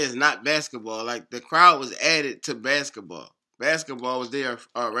can't say it's not basketball. Like, the crowd was added to basketball. Basketball was there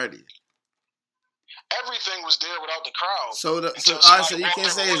already. Everything was there without the crowd. So you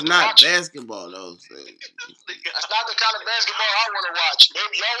can't say it's not basketball, though. That's not the kind of basketball I want to watch.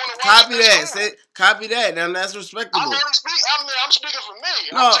 Maybe y'all want to watch. Copy that. Copy that. Now that's respectable. I'm speaking for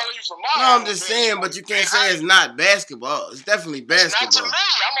me. No, I'm telling you from my I'm just saying, but you can't say it's not basketball. It's definitely basketball. It's not to me.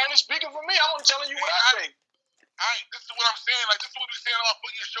 I'm only speaking for me. I'm only telling you what I think. This is what I'm saying. Like, this is what we're saying about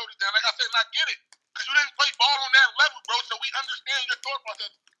putting your shoulders down. Like I said, and I get it. Because you didn't play ball on that level, bro, so we understand your thought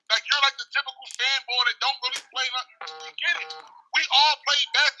process. Like, you're like the typical fanboy that don't really play. We get it. We all played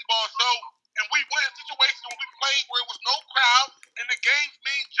basketball, and we went in situations when we played where it was no crowd, and the games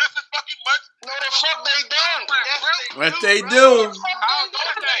mean just as fucking much. No, the fuck they don't. What they do? How do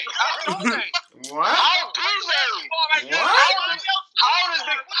they? What? How do they? What? How does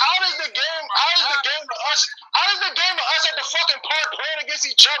the game of us at the fucking park playing against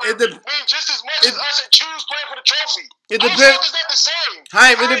each other mean just as much as us at Choose playing for the trophy? It How depends. is that the same?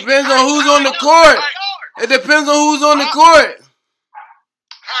 Hype, it depends on who's on the court. It depends on who's on the court.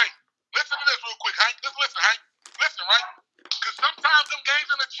 Hank, listen to this real quick, Hank. Just listen, Hank. Listen, right? Because sometimes them games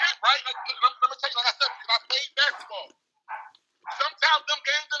in the chip, right? Like, let me tell you, like I said, because I played basketball. Sometimes them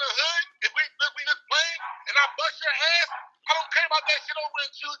games in the hood, if we just playing and I bust your ass, I don't care about that shit over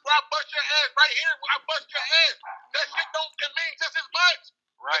in Choose, where I bust your ass right here, where I bust your ass. That shit don't mean just as much.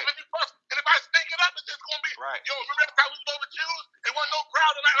 Right. And if I stink it up, it's just gonna be, right. Yo, remember that time we was over Choose and wasn't no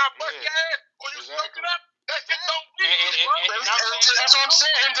crowd and I bust your ass, or you stunk it up? That shit don't mean that's what I'm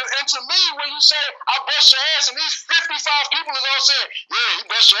saying. And to me, when you say I bust your ass, and these 55 people is all saying, yeah, he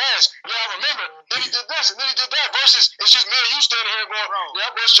bust your ass. Yeah, I remember. Then he did this, and then he did that. Versus, it's just me and you standing here going, yeah,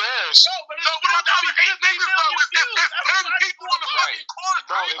 I bust your ass. No, but we don't got 8 niggas, bro. It's 10 people on the fucking court,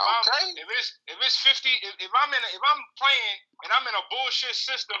 bro. If it's 50, if I'm playing and I'm in a bullshit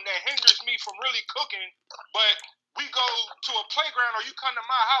system that hinders me from really cooking, but we go to a playground or you come to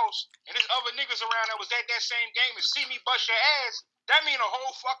my house and there's other niggas around that was at that same game and see me bust your ass, that mean a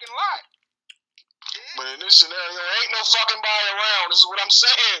whole fucking lot. But in this scenario, ain't no fucking body around. This is what I'm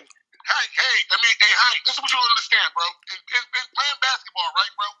saying. Hey, this is what you don't understand, bro. In playing basketball,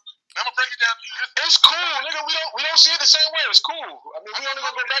 right, bro? I'm gonna break it down to you. It's cool, nigga. We don't see it the same way. It's cool. I mean, we only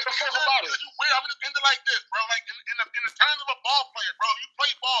gonna go back and forth about it. I'm gonna end it like this, bro. Like in the terms of a ball player, bro. You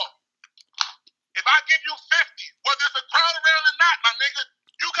play ball. If I give you 50, whether it's a crowd around or not, my nigga,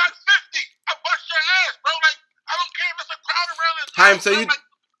 you got 50. I bust your ass, bro. Like, I don't care if it's a crowd around or not.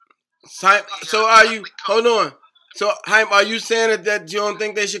 So are you? Hold on. So, Haim, are you saying that you don't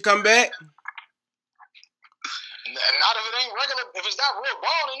think they should come back? Not if it ain't regular. If it's not real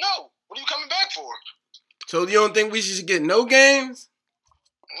ball, then no. What are you coming back for? So you don't think we should get no games?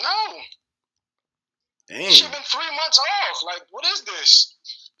 No. Damn. It should have been 3 months off. Like, what is this?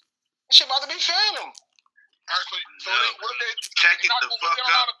 This shit about to be phantom. All right, so what if they check it the fuck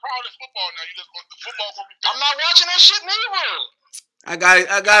up? I'm not watching that shit neither.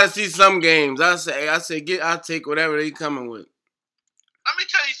 I gotta see some games. I say I'll take whatever they coming with. Let me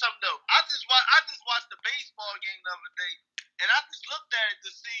tell you something though. I just watched the baseball game the other day, and I just looked at it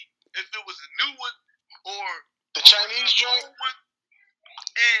to see if it was a new one or the Chinese joint.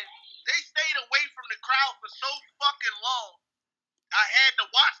 And they stayed away from the crowd for so fucking long. I had to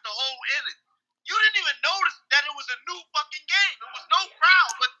watch the whole inning. You didn't even notice that it was a new fucking game. There was no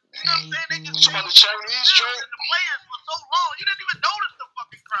crowd, but you know what I'm saying? They just about the Chinese joint. The players for so long, you didn't even notice the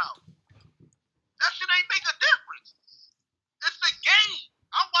fucking crowd. That shit ain't make a difference. It's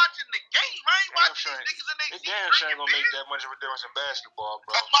damn sure ain't gonna make that much of a difference in basketball,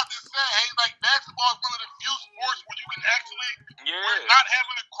 bro. That's what I just said. Hey, like basketball is one of the few sports where you can actually, Yeah. where not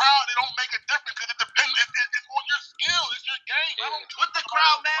having a crowd, it don't make a difference because it depends. It's on your skill. It's your game. I don't. With the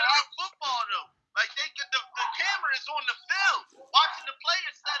crowd matter in football though. Like they get the camera is on the field, watching the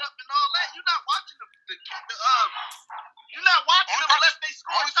players set up and all that. You're not watching you're not watching them unless they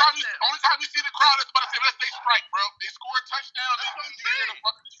score a touchdown. Only time you see the crowd is about to say unless they strike, bro. They score a touchdown, That's what I'm you hear the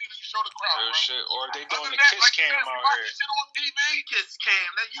fucking shit and you show the crowd, Real bro. shit. Or they doing Other the than that, kiss like you cam said, out you watch here. the shit on TV. Kiss cam.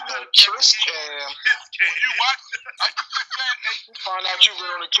 Now you gotta Kiss cam. Kiss cam. You watch, like you just said, hey, Find out you've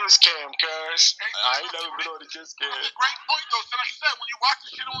been on the kiss cam, cuz. I ain't never been on the kiss cam. that's a great point though. So like you said, when you watch the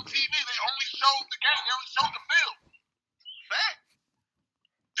shit on TV, they only show the game. They only show the field. Fact.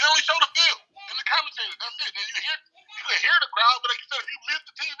 They only show the field and the commentators. That's it. Then you can hear the crowd, but like you said, if you mute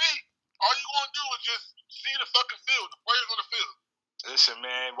the TV, all you gonna do is just see the fucking field, the players on the field. Listen,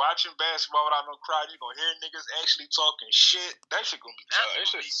 man, watching basketball without no crowd, you gonna hear niggas actually talking shit. That shit gonna be tough.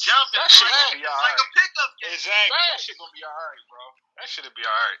 That's gonna be jumping. That shit gonna be It's alright. like a pickup game. Exactly. That shit gonna be alright, bro. That shit'll be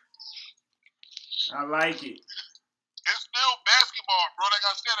alright. I like it. It's still basketball, bro. Like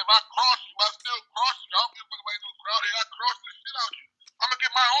I said, if I cross you, I still cross you. I don't give a fuck about no crowd here. I cross the shit out you. I'm gonna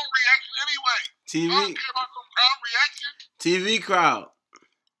get my own reaction anyway. I don't care about no crowd reaction. TV crowd.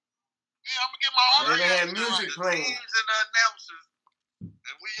 Yeah, I'm gonna get my own They reaction. had music The playing. teams and the announcers,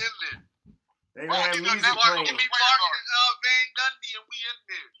 and we in there. They gonna have music Give playing. me Mark and Van Gundy, and we in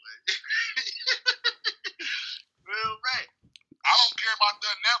there. Like, real right. I don't care about the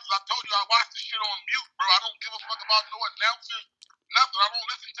announcers. I told you I watch this shit on mute, bro. I don't give a fuck about no announcers. Nothing. I don't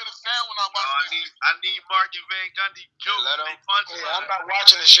listen to the sound when I watch this. I need Mark and Van Gundy jokes. let 'em- They punch Yeah, I'm not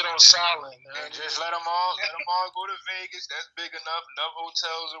watching this shit on silent, man. And just let them all go to Vegas. That's big enough. Enough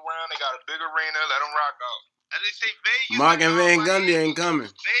hotels around. They got a big arena. Let them rock out. And they say Vegas. Mark and Van Miami, Gundy ain't coming.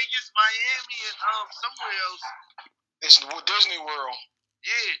 Vegas, Miami, and somewhere else. It's Disney World.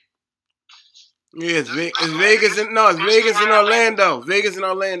 Yeah. Yeah, it's Vegas and Vegas and Orlando. Vegas and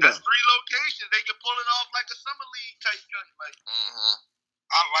Orlando. That's 3 locations. They can pull it off like a summer league type joint. Like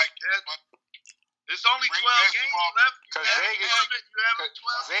I like that, but there's only Bring 12 games basketball- left. Cause You Vegas- have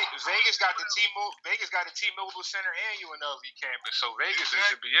 12. Vegas got the T-Mobile Center and UNLV campus, so Vegas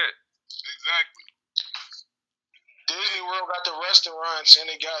should be it. exactly. Disney World got the restaurants and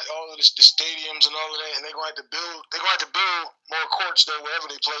they got all of the stadiums and all of that, and they're going to have to build more courts there wherever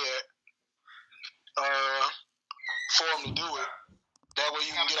they play at, for them to do it. That way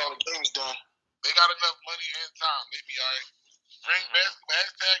you can get all the games done. They got enough money and time. They be alright. Bring basketball.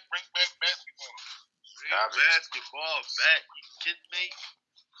 Hashtag bring back basketball. Basketball back. You kidding me?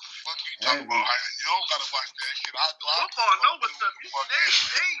 Fuck you talking about? You don't gotta watch that shit. Football know what's up.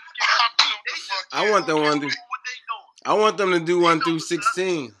 I want them one to. What they doing? I want them to do 1 through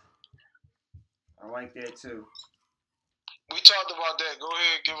 16. I like that too. We talked about that. Go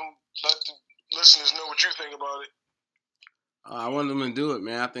ahead, let the listeners know what you think about it. I want them to do it,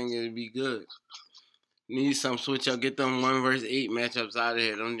 man. I think it'd be good. Need some switch up. Get them 1 versus 8 matchups out of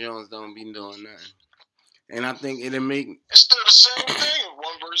here. Them Jones don't be doing nothing. And I think it'll make. It's still the same thing. 1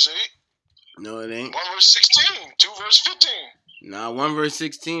 versus 8. No, it ain't. 1 versus 16. 2 versus 15. Nah, 1 versus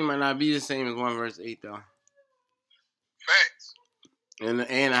 16 might not be the same as 1 versus 8 though. Facts. And the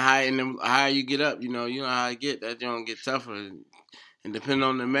higher you get up, you know how I get. That joint get tougher. And depending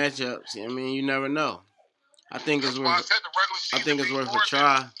on the matchups, I mean, you never know. I think it's That's why I worth. said the regular season I think it's be worth a more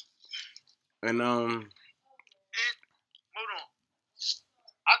try. And Hold on.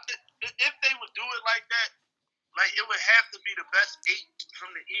 If they would do it like that, like it would have to be the best 8 from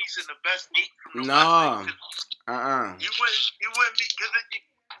the East and the best 8 from the no, West. uh-uh. You wouldn't be because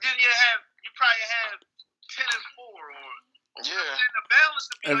then you probably have 10 and 4 or Yeah. then the balance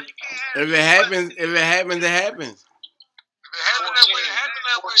to be like you can't have. If it happens, it happens. It happened that way. It happened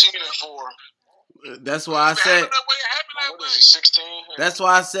that way. 14 and 4. That's why I It said. happened that way. It happened that What way. is it, 16? That's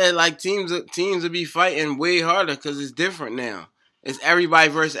why I said like teams will be fighting way harder because it's different now. It's everybody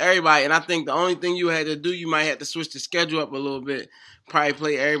versus everybody, and I think the only thing you had to do, you might have to switch the schedule up a little bit. Probably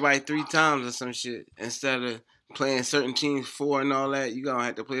play everybody 3 times or some shit instead of playing certain teams 4 and all that. You gonna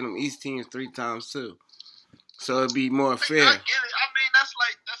have to play them East teams 3 times too, so it'd be more fair. I get it. I mean, that's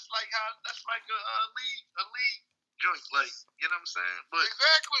like a league joint, like you know what I'm saying. But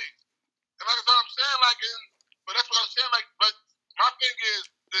Exactly. And like what I'm saying, but that's what I'm saying. Like, but my thing is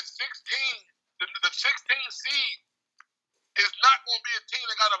the 16 seed is not going to be a team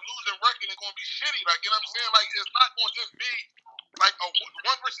that got a losing record and going to be shitty. Like, you know what I'm saying? Like, it's not going to just be like a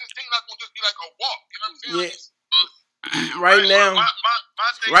 1 versus 16. Not going to just be like a walk. You know what I'm saying? Yeah. Like, Right now, my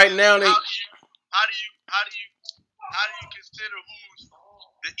thing right is, now they. how do you consider who's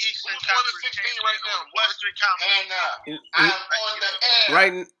the Eastern Who's 1 and Conference 16 champion right or now, the Western Conference. I'm on the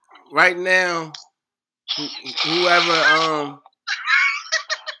air. Right now, whoever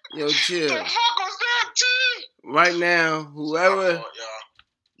yo chill. The fuck was that, T? Right now, whoever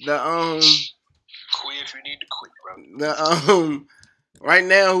the Quit if you need to quit, bro. the right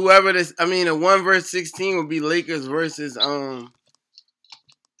now whoever this a 1 versus 16 would be Lakers versus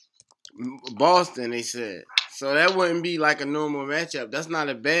Boston. They said so that wouldn't be like a normal matchup. That's not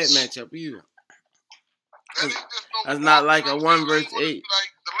a bad matchup either. That's not like a 1 versus 8. Like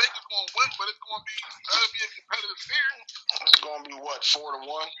the Lakers gonna win, but it's gonna be a competitive series. It's gonna be what, 4-1?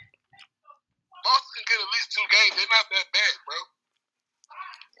 Boston can get at least 2 games. They're not that bad, bro.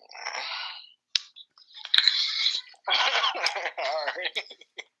 Alright.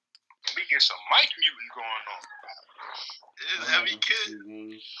 We get some mic muting going on. It's heavy kid.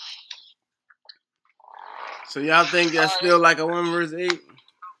 So y'all think that's still like a 1 versus 8?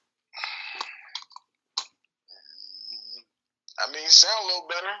 Sound a little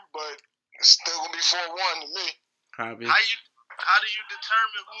better, but it's still gonna be 4-1 to me. Copy. How do you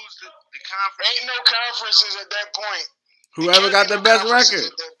determine who's the conference? Ain't no conferences at that point. Whoever got the best record.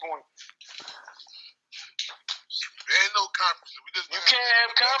 At that point. There ain't no conferences. You can't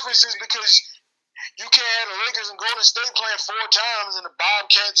have conferences because you can't have the Lakers and Golden State playing 4 times and the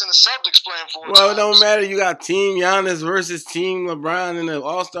Bobcats and the Celtics playing 4 times. Well, it don't matter. You got Team Giannis versus Team LeBron in the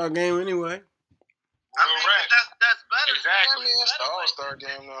All-Star game anyway. I mean, that's better. Exactly. It's the All-Star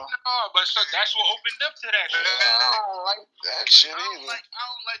game, though. No, but so that's what opened up to that shit. I don't like that shit I either. don't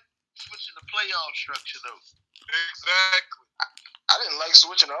like switching the playoff structure though. Exactly. I didn't like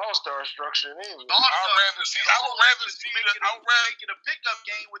switching the All-Star structure either. I would rather make it a pickup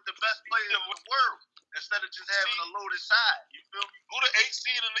game with the best players in the world instead of just having a loaded side. You feel me? Who the 8th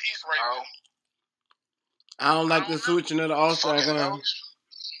seed in the East right now? I don't like the switching of the All-Star game.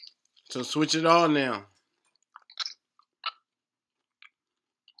 So switch it all now.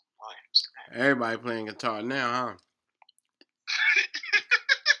 Everybody playing guitar now, huh?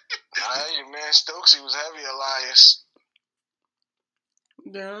 Your man Stokesy was heavy, Elias.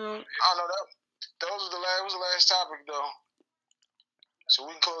 Yeah. I don't know that was the last topic though. So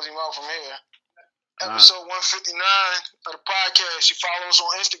we can close him out from here. Episode 159 of the podcast. You follow us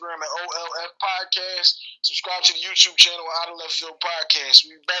on Instagram at OLF Podcast. Subscribe to the YouTube channel Out of Left Field Podcast.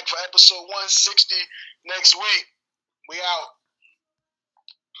 We'll be back for episode 160 next week. We out.